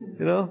problems,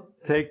 you know,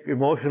 take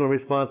emotional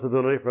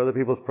responsibility for other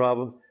people's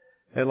problems,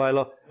 and lie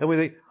low. And we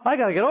think, I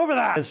got to get over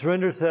that. And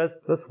surrender says,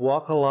 let's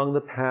walk along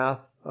the path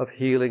of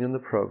healing in the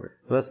program.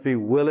 Let's be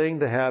willing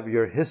to have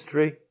your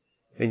history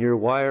and your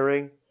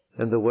wiring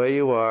and the way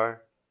you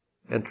are,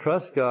 and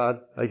trust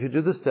God as you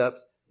do the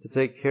steps to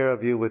take care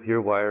of you with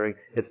your wiring.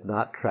 It's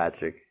not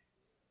tragic.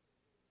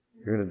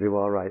 You're going to do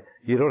all right.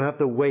 You don't have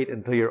to wait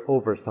until you're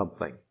over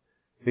something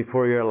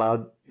before you're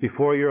allowed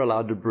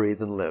to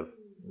breathe and live.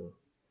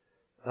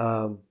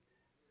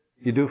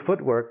 You do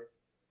footwork,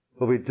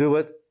 but we do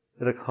it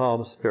in a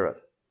calm spirit.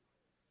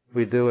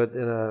 We do it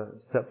in a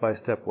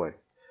step-by-step way.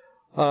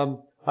 I'm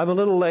a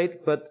little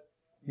late, but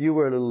you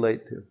were a little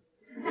late too.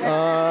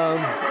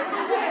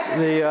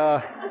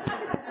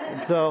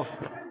 So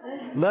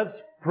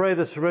let's pray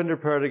the surrender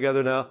prayer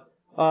together now.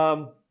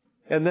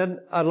 And then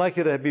I'd like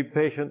you to be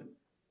patient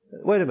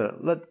Wait a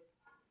minute.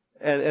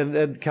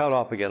 And count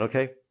off again,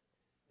 okay?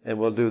 And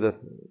we'll do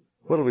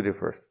what do we do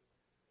first?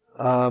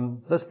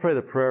 Let's pray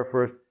the prayer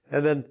first,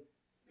 and then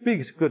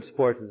be good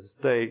sports and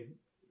stay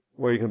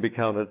where you can be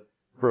counted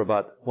for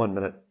about 1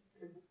 minute.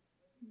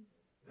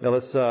 Now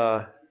let's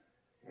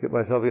get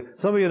myself.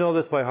 Some of you know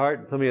this by heart,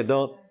 and some of you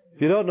don't.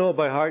 If you don't know it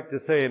by heart,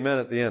 just say amen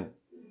at the end.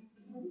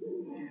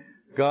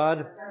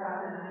 God,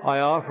 I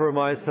offer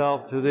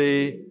myself to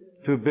Thee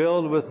to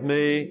build with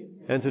me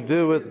and to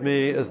do with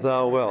me as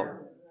Thou wilt.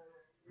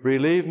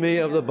 Relieve me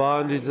of the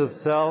bondage of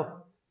self,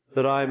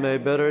 that I may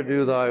better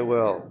do Thy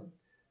will.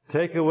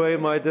 Take away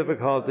my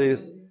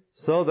difficulties,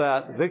 so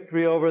that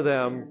victory over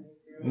them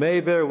may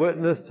bear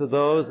witness to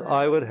those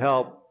I would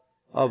help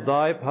of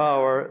Thy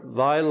power,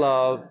 Thy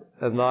love,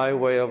 and Thy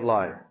way of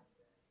life.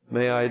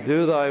 May I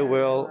do Thy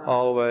will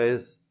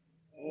always.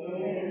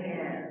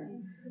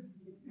 Amen.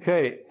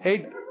 Okay,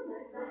 8.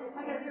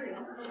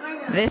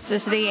 This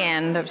is the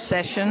end of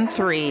session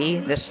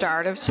 3, the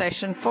start of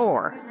session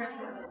 4.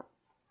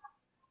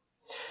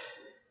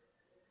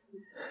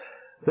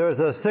 There's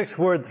a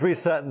 6-word,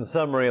 3-sentence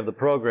summary of the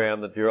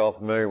program that you're all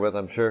familiar with,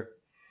 I'm sure.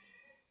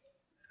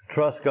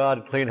 Trust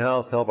God, clean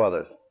house, help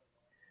others.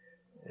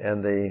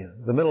 And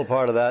the middle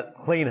part of that,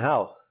 clean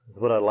house, is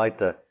what I'd like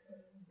to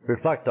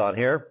reflect on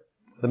here.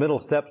 The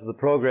middle steps of the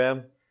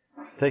program,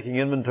 taking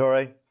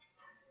inventory,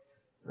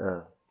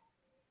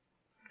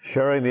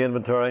 sharing the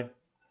inventory.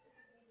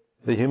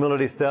 The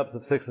humility steps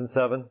of 6 and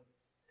 7,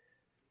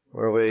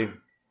 where we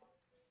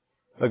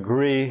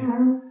agree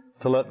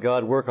to let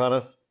God work on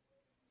us.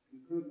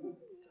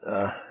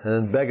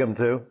 And beg Him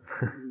to.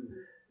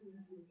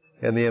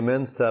 And the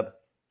amends steps.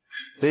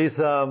 These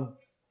steps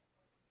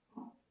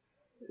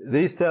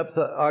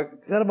are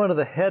got them under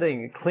the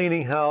heading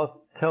cleaning house,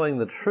 telling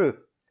the truth.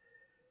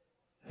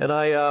 And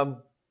I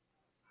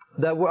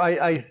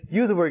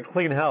use the word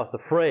clean house, the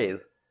phrase,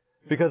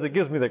 because it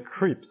gives me the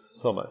creeps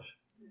so much.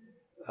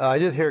 I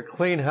just hear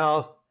clean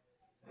house,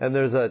 and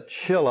there's a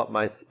chill up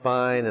my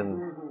spine,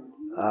 and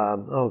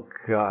oh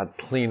God,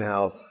 clean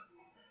house.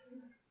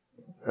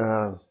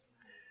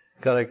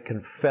 Got to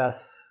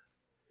confess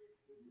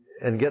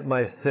and get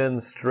my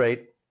sins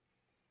straight.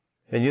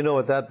 And you know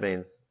what that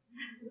means.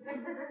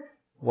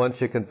 Once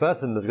you confess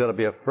them, there's got to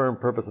be a firm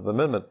purpose of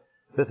amendment.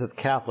 This is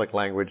Catholic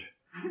language.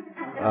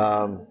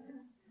 And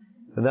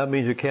that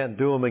means you can't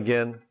do them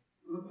again.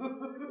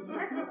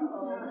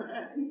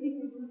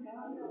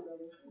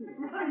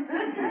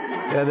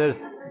 And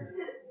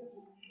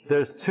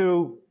there's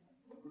two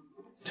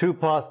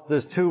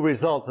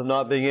results of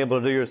not being able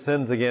to do your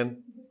sins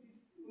again.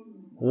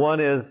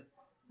 One is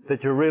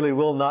that you really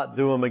will not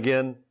do them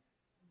again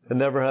and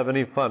never have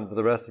any fun for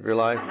the rest of your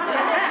life.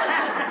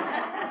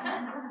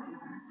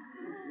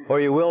 Or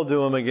you will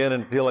do them again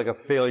and feel like a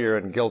failure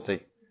and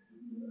guilty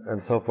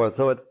and so forth.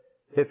 So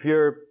if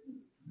you're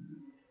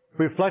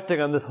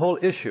reflecting on this whole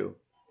issue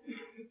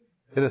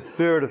in a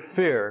spirit of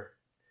fear,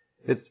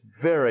 it's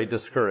very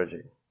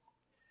discouraging.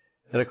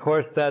 And of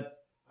course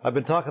I've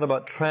been talking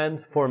about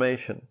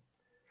transformation.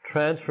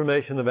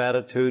 Transformation of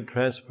attitude,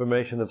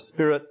 transformation of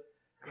spirit,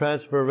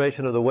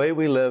 transformation of the way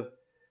we live,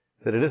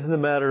 that it isn't a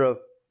matter of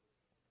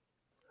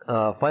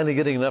finally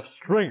getting enough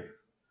strength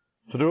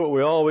to do what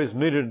we always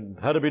needed and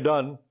had to be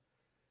done.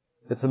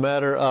 It's a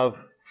matter of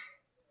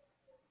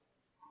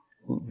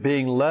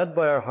being led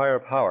by our higher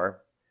power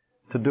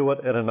to do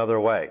it in another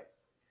way.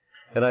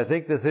 And I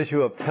think this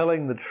issue of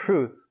telling the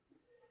truth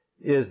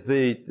is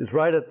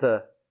right at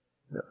the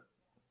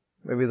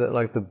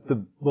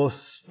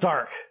most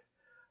stark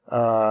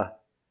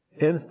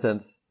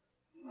instance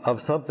of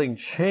something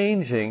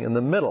changing in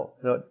the middle.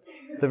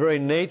 The very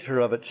nature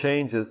of it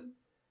changes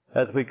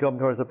as we come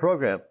towards the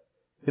program.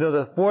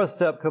 The 4th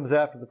step comes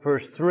after the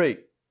first 3.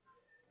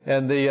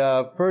 And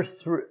the first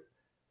 3,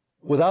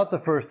 without the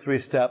first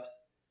 3 steps,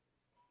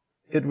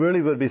 it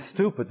really would be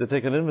stupid to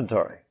take an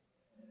inventory.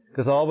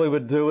 Because all we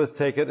would do is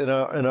take it in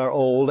our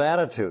old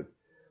attitude.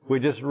 We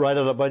just write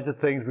out a bunch of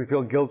things we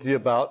feel guilty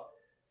about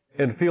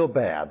and feel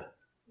bad,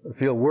 or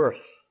feel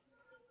worse.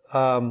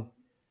 An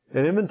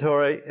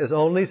inventory is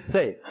only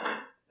safe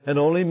and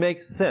only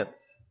makes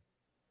sense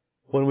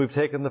when we've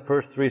taken the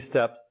first 3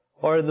 steps,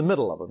 or in the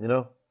middle of them,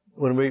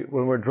 when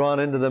we're drawn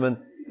into them and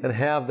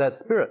have that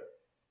spirit.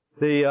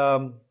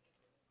 And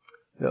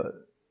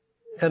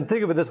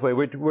think of it this way: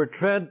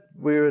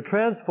 we're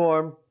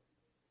transformed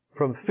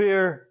from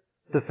fear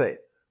to faith.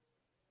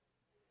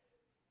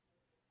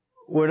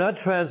 We're not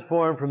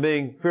transformed from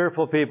being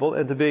fearful people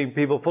into being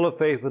people full of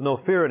faith with no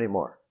fear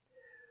anymore.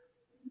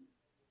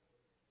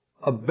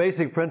 A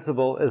basic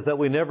principle is that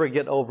we never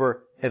get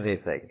over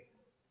anything.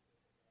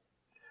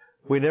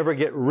 We never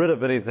get rid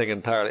of anything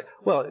entirely.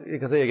 Well, you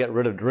can say you get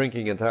rid of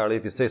drinking entirely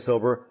if you stay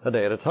sober a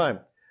day at a time.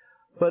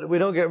 But we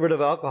don't get rid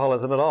of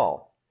alcoholism at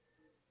all.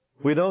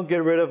 We don't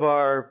get rid of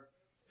our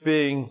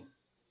being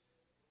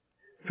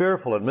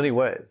fearful in many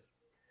ways.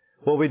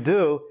 What we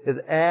do is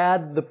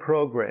add the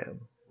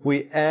program.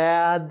 We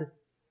add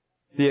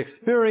the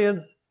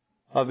experience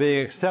of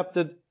being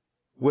accepted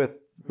with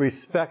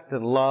respect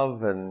and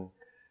love and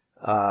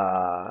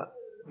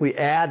we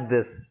add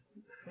this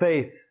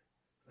faith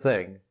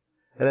thing.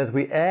 And as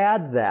we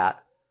add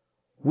that,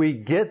 we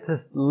get to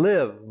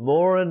live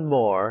more and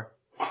more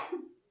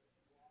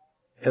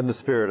in the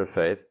spirit of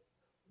faith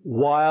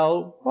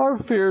while our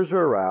fears are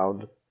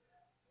around.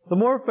 The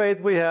more faith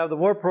we have, the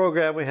more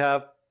program we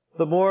have,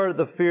 the more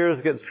the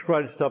fears get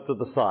scrunched up to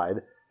the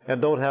side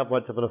and don't have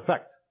much of an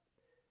effect.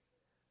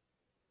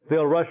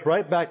 They'll rush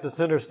right back to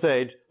center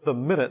stage the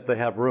minute they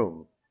have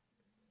room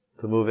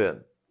to move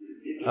in.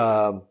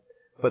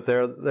 But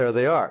there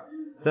they are.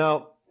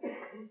 Now,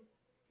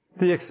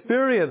 the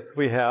experience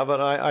we have,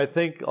 and I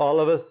think all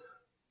of us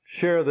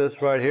share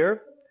this right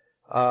here.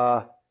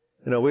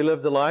 We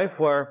lived a life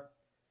where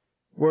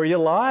you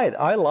lied.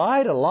 I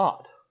lied a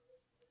lot.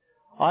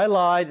 I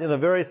lied in a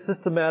very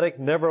systematic,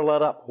 never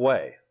let up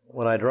way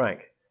when I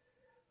drank.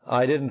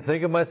 I didn't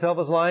think of myself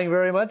as lying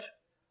very much.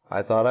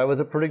 I thought I was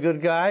a pretty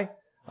good guy.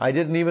 I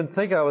didn't even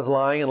think I was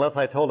lying unless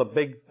I told a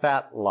big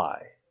fat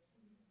lie.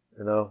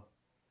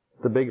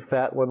 The big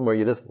fat one where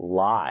you just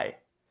lie.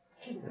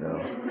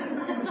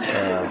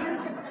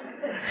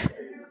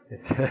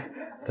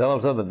 Tell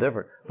them something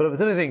different. But if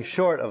it's anything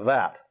short of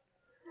that,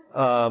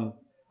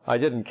 I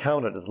didn't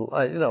count it as,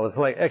 it's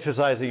like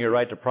exercising your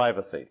right to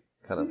privacy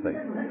kind of thing.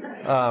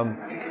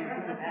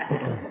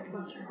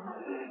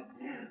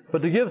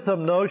 But to give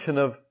some notion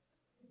of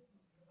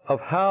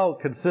how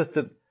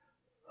consistent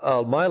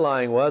my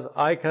lying was,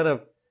 I kind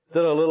of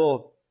did a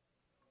little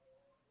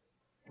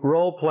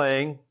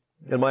role-playing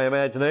in my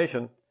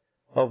imagination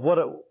of what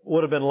it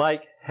would have been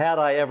like had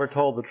I ever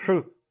told the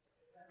truth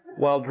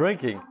while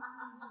drinking.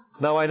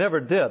 Now, I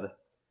never did,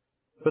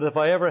 but if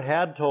I ever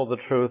had told the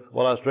truth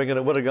while I was drinking,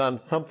 it would have gone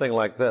something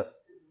like this.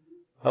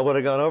 I would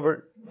have gone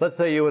over, let's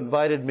say you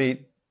invited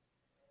me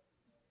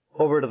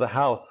over to the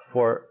house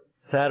for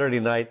Saturday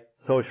night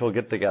social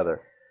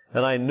get-together,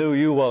 and I knew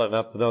you well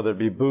enough to know there'd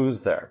be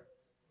booze there.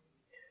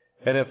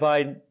 And if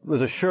I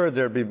was assured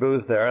there'd be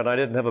booze there and I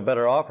didn't have a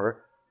better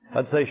offer,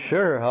 I'd say,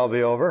 sure, I'll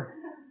be over.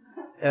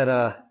 And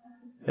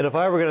if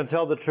I were going to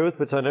tell the truth,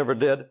 which I never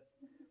did,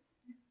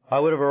 I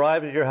would have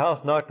arrived at your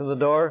house, knocked on the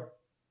door,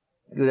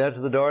 you'd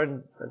answer the door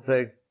and I'd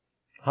say,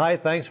 hi,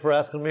 thanks for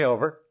asking me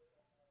over.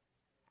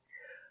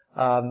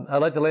 I'd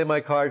like to lay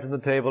my cards on the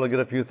table and get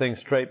a few things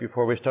straight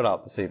before we start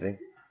out this evening.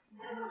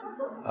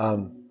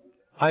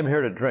 I'm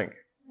here to drink.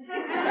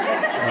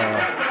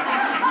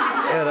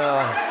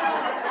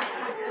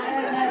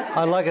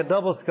 I'd like a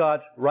double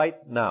scotch right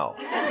now.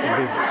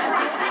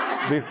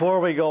 Before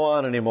we go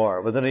on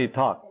anymore with any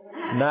talk.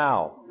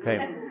 Now. Okay.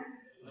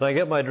 So I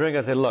get my drink,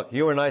 I say, look,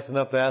 you were nice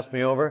enough to ask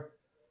me over.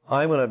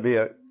 I'm going to be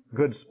a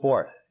good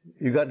sport.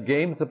 You got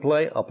games to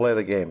play? I'll play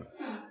the games.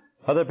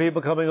 Other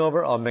people coming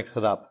over? I'll mix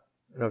it up.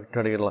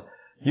 Try to get along.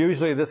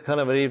 Usually this kind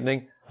of an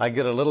evening, I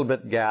get a little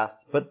bit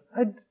gassed, but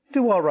I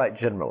do all right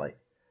generally.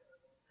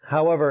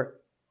 However,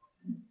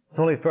 it's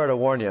only fair to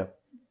warn you,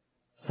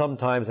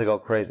 sometimes I go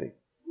crazy.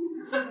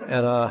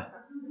 And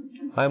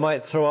I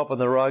might throw up on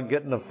the rug,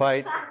 get in a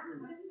fight,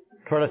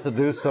 try to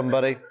seduce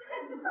somebody.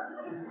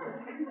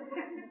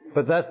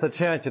 But that's the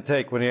chance you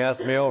take when you ask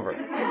me over.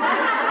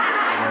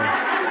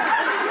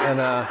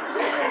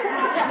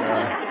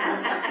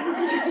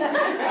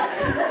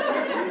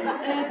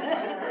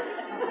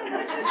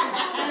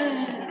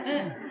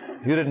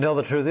 You didn't tell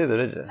the truth either,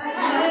 did you?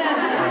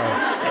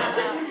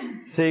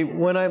 See,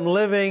 when I'm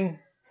living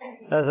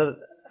as an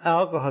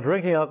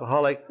drinking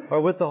alcoholic,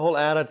 or with the whole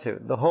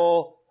attitude, the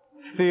whole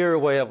fear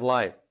way of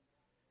life,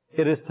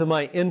 it is to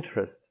my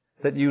interest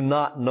that you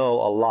not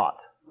know a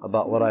lot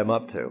about what I'm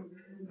up to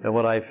and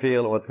what I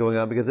feel and what's going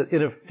on, because it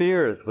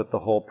interferes with the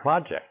whole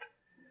project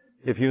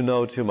if you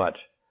know too much,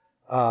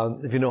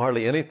 if you know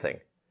hardly anything.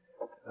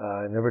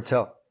 I never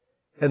tell.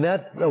 And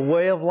that's a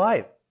way of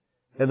life.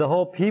 And the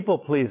whole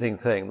people-pleasing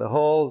thing, the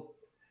whole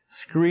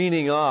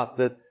screening off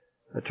that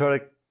I try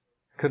to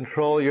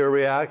control your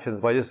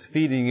reactions by just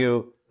feeding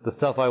you the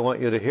stuff I want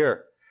you to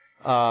hear.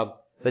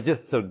 They're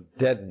just so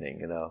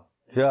deadening,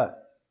 just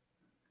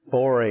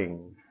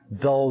boring,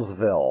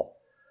 Dullsville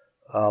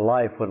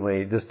life when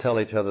we just tell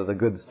each other the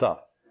good stuff.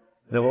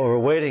 What we're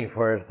waiting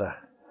for is the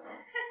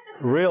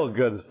real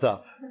good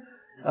stuff.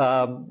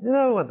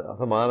 With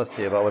some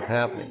honesty about what's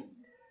happening.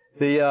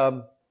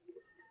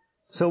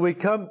 So we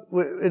come,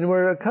 and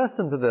we're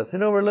accustomed to this. We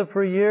lived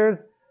for years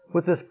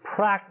with this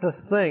practice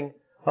thing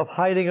of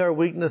hiding our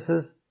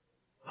weaknesses,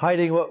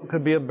 hiding what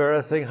could be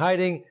embarrassing,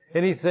 hiding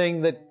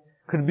anything that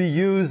could be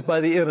used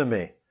by the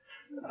enemy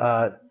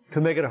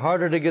to make it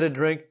harder to get a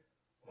drink,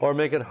 or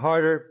make it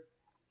harder,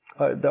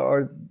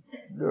 or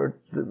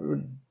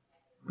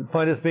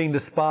find us being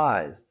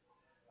despised.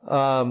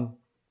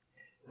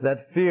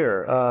 That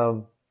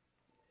fear.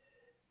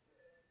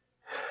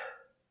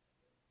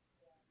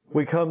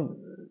 We come,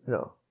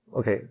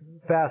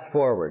 fast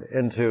forward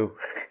into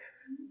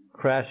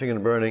crashing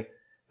and burning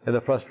and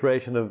the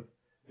frustration of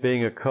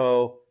being a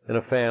in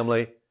a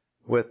family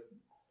with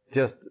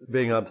just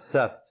being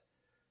obsessed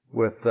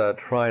with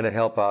trying to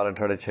help out and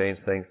try to change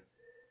things.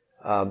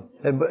 And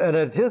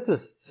it is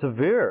as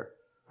severe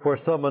for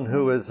someone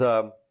who is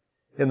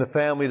in the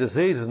family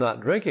disease who's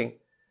not drinking,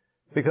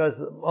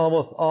 because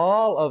almost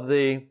all of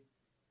the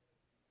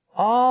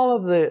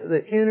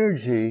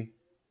energy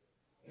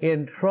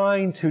in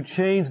trying to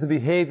change the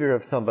behavior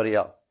of somebody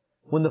else.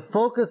 When the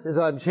focus is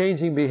on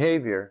changing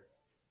behavior,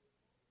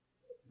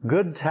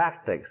 good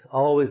tactics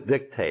always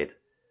dictate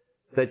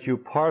that you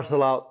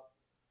parcel out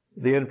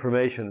the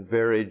information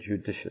very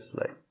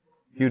judiciously.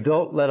 You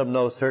don't let them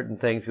know certain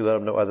things, you let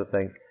them know other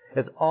things.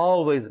 It's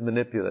always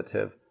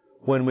manipulative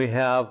when we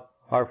have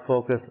our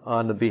focus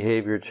on the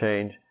behavior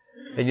change.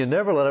 And you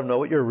never let them know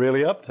what you're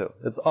really up to.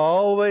 It's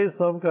always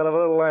some kind of a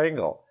little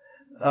angle.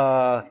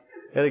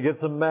 And it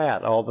gets them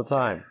mad all the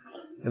time.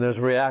 And there's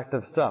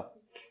reactive stuff.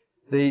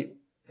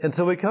 And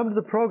so we come to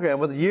the program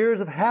with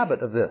years of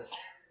habit of this.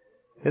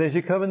 And as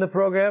you come in the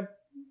program,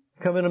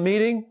 come in a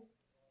meeting,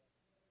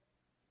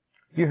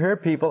 you hear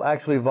people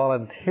actually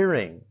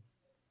volunteering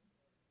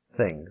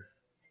things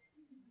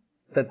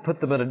that put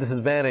them at a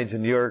disadvantage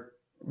in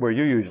where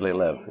you usually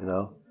live, you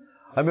know.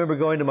 I remember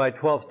going to my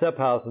 12-step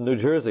house in New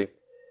Jersey,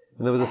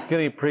 and there was a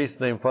skinny priest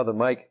named Father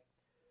Mike,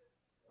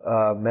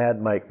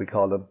 Mad Mike we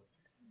called him.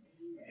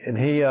 And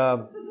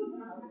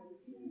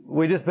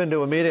we'd just been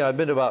to a meeting, I'd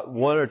been to about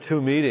 1 or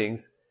 2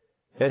 meetings,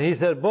 and he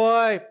said,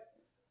 boy,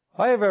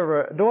 do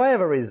I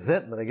have a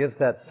resentment against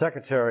that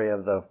secretary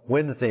of the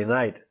Wednesday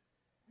night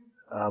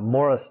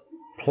Morris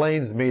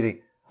Plains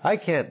meeting. I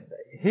can't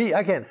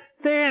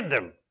stand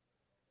him.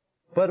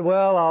 But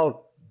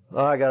well,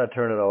 I gotta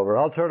turn it over.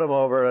 I'll turn him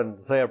over and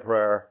say a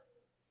prayer.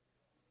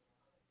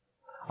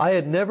 I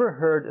had never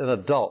heard an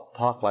adult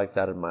talk like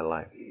that in my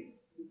life.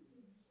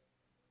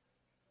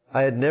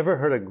 I had never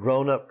heard a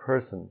grown-up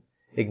person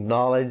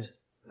acknowledge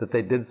that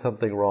they did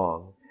something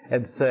wrong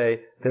and say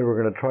they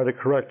were going to try to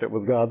correct it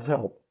with God's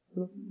help.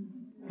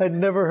 I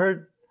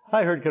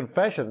heard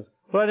confessions,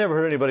 but I never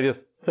heard anybody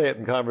just say it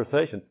in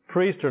conversation.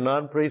 Priest or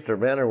non-priest or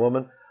man or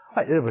woman.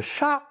 I was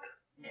shocked.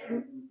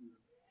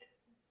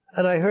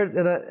 And I heard,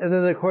 and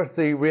then of course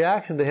the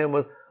reaction to him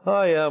was,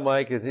 oh yeah,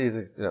 Mike, he's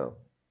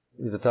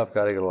a tough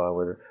guy to get along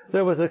with.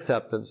 There was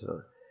acceptance.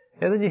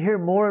 And then you hear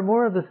more and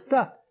more of this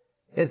stuff.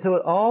 And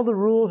so all the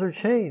rules are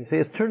changed. See,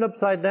 it's turned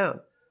upside down.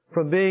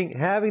 From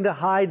having to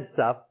hide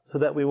stuff so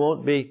that we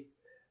won't be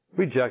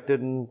rejected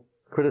and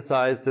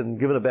criticized and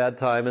given a bad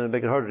time and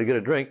make it harder to get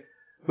a drink,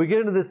 we get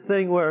into this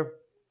thing where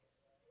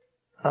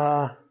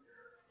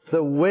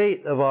the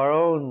weight of our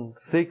own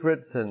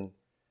secrets and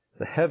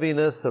the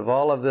heaviness of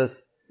all of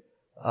this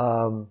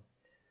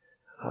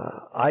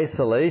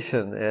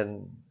isolation,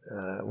 and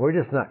we're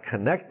just not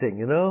connecting,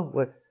 you know?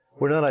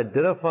 We're not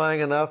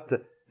identifying enough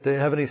to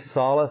have any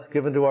solace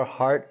given to our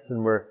hearts,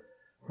 and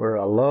we're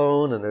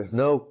alone, and there's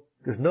no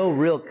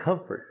real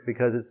comfort,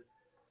 because it's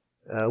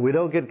we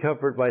don't get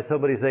comfort by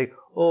somebody saying,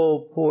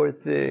 oh, poor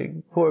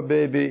thing, poor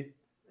baby.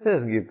 It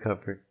doesn't give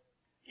comfort.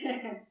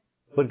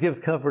 What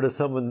gives comfort is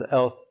someone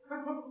else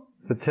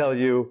to tell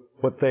you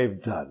what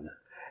they've done.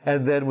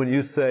 And then when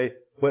you say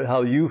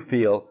how you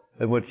feel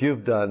and what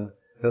you've done,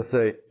 they'll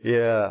say,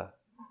 yeah,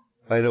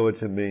 I know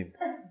what you mean.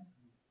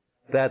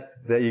 That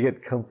you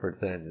get comfort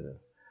then, you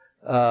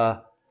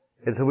know.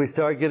 And so we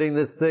start getting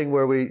this thing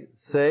where we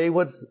say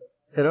what's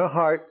in our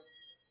heart,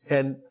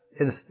 and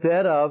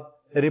instead of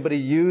anybody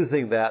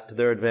using that to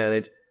their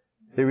advantage,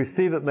 they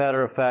receive it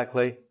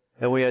matter-of-factly,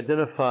 and we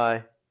identify.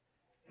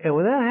 And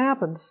when that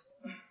happens,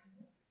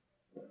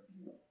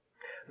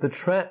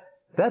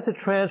 that's a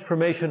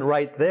transformation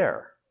right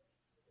there,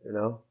 you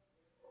know,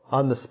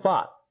 on the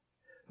spot.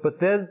 But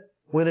then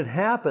when it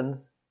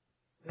happens,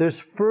 there's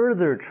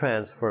further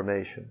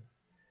transformation.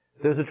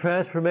 There's a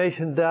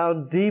transformation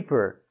down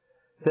deeper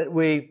that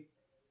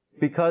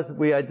because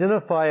we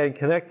identify and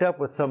connect up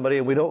with somebody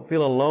and we don't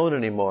feel alone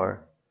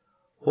anymore,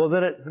 well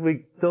then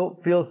we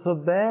don't feel so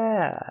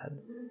bad.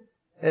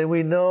 And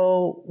we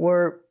know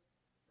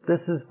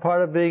this is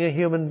part of being a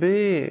human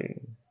being.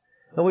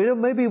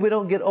 And maybe we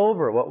don't get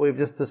over what we've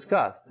just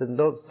discussed and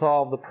don't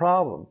solve the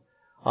problem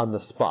on the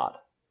spot.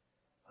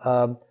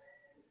 I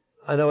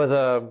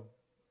know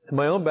in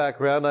my own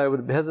background, I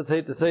would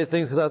hesitate to say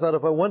things because I thought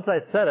once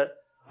I said it,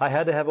 I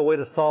had to have a way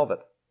to solve it.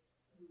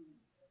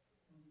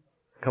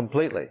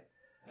 Completely.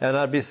 And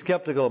I'd be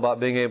skeptical about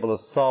being able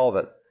to solve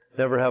it.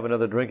 Never have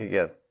another drink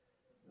again.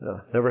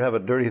 Never have a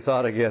dirty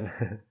thought again.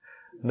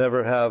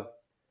 Never have...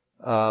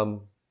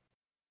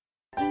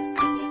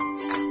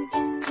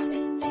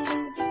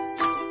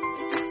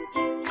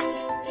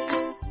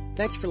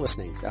 Thanks for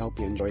listening. I hope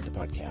you enjoyed the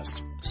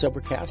podcast.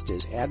 Sobercast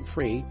is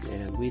ad-free,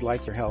 and we'd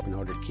like your help in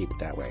order to keep it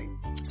that way.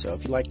 So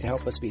if you'd like to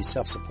help us be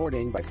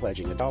self-supporting by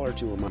pledging $1 or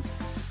 $2 a month,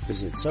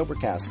 visit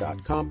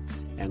Sobercast.com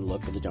and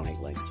look for the donate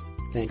links.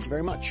 Thank you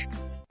very much.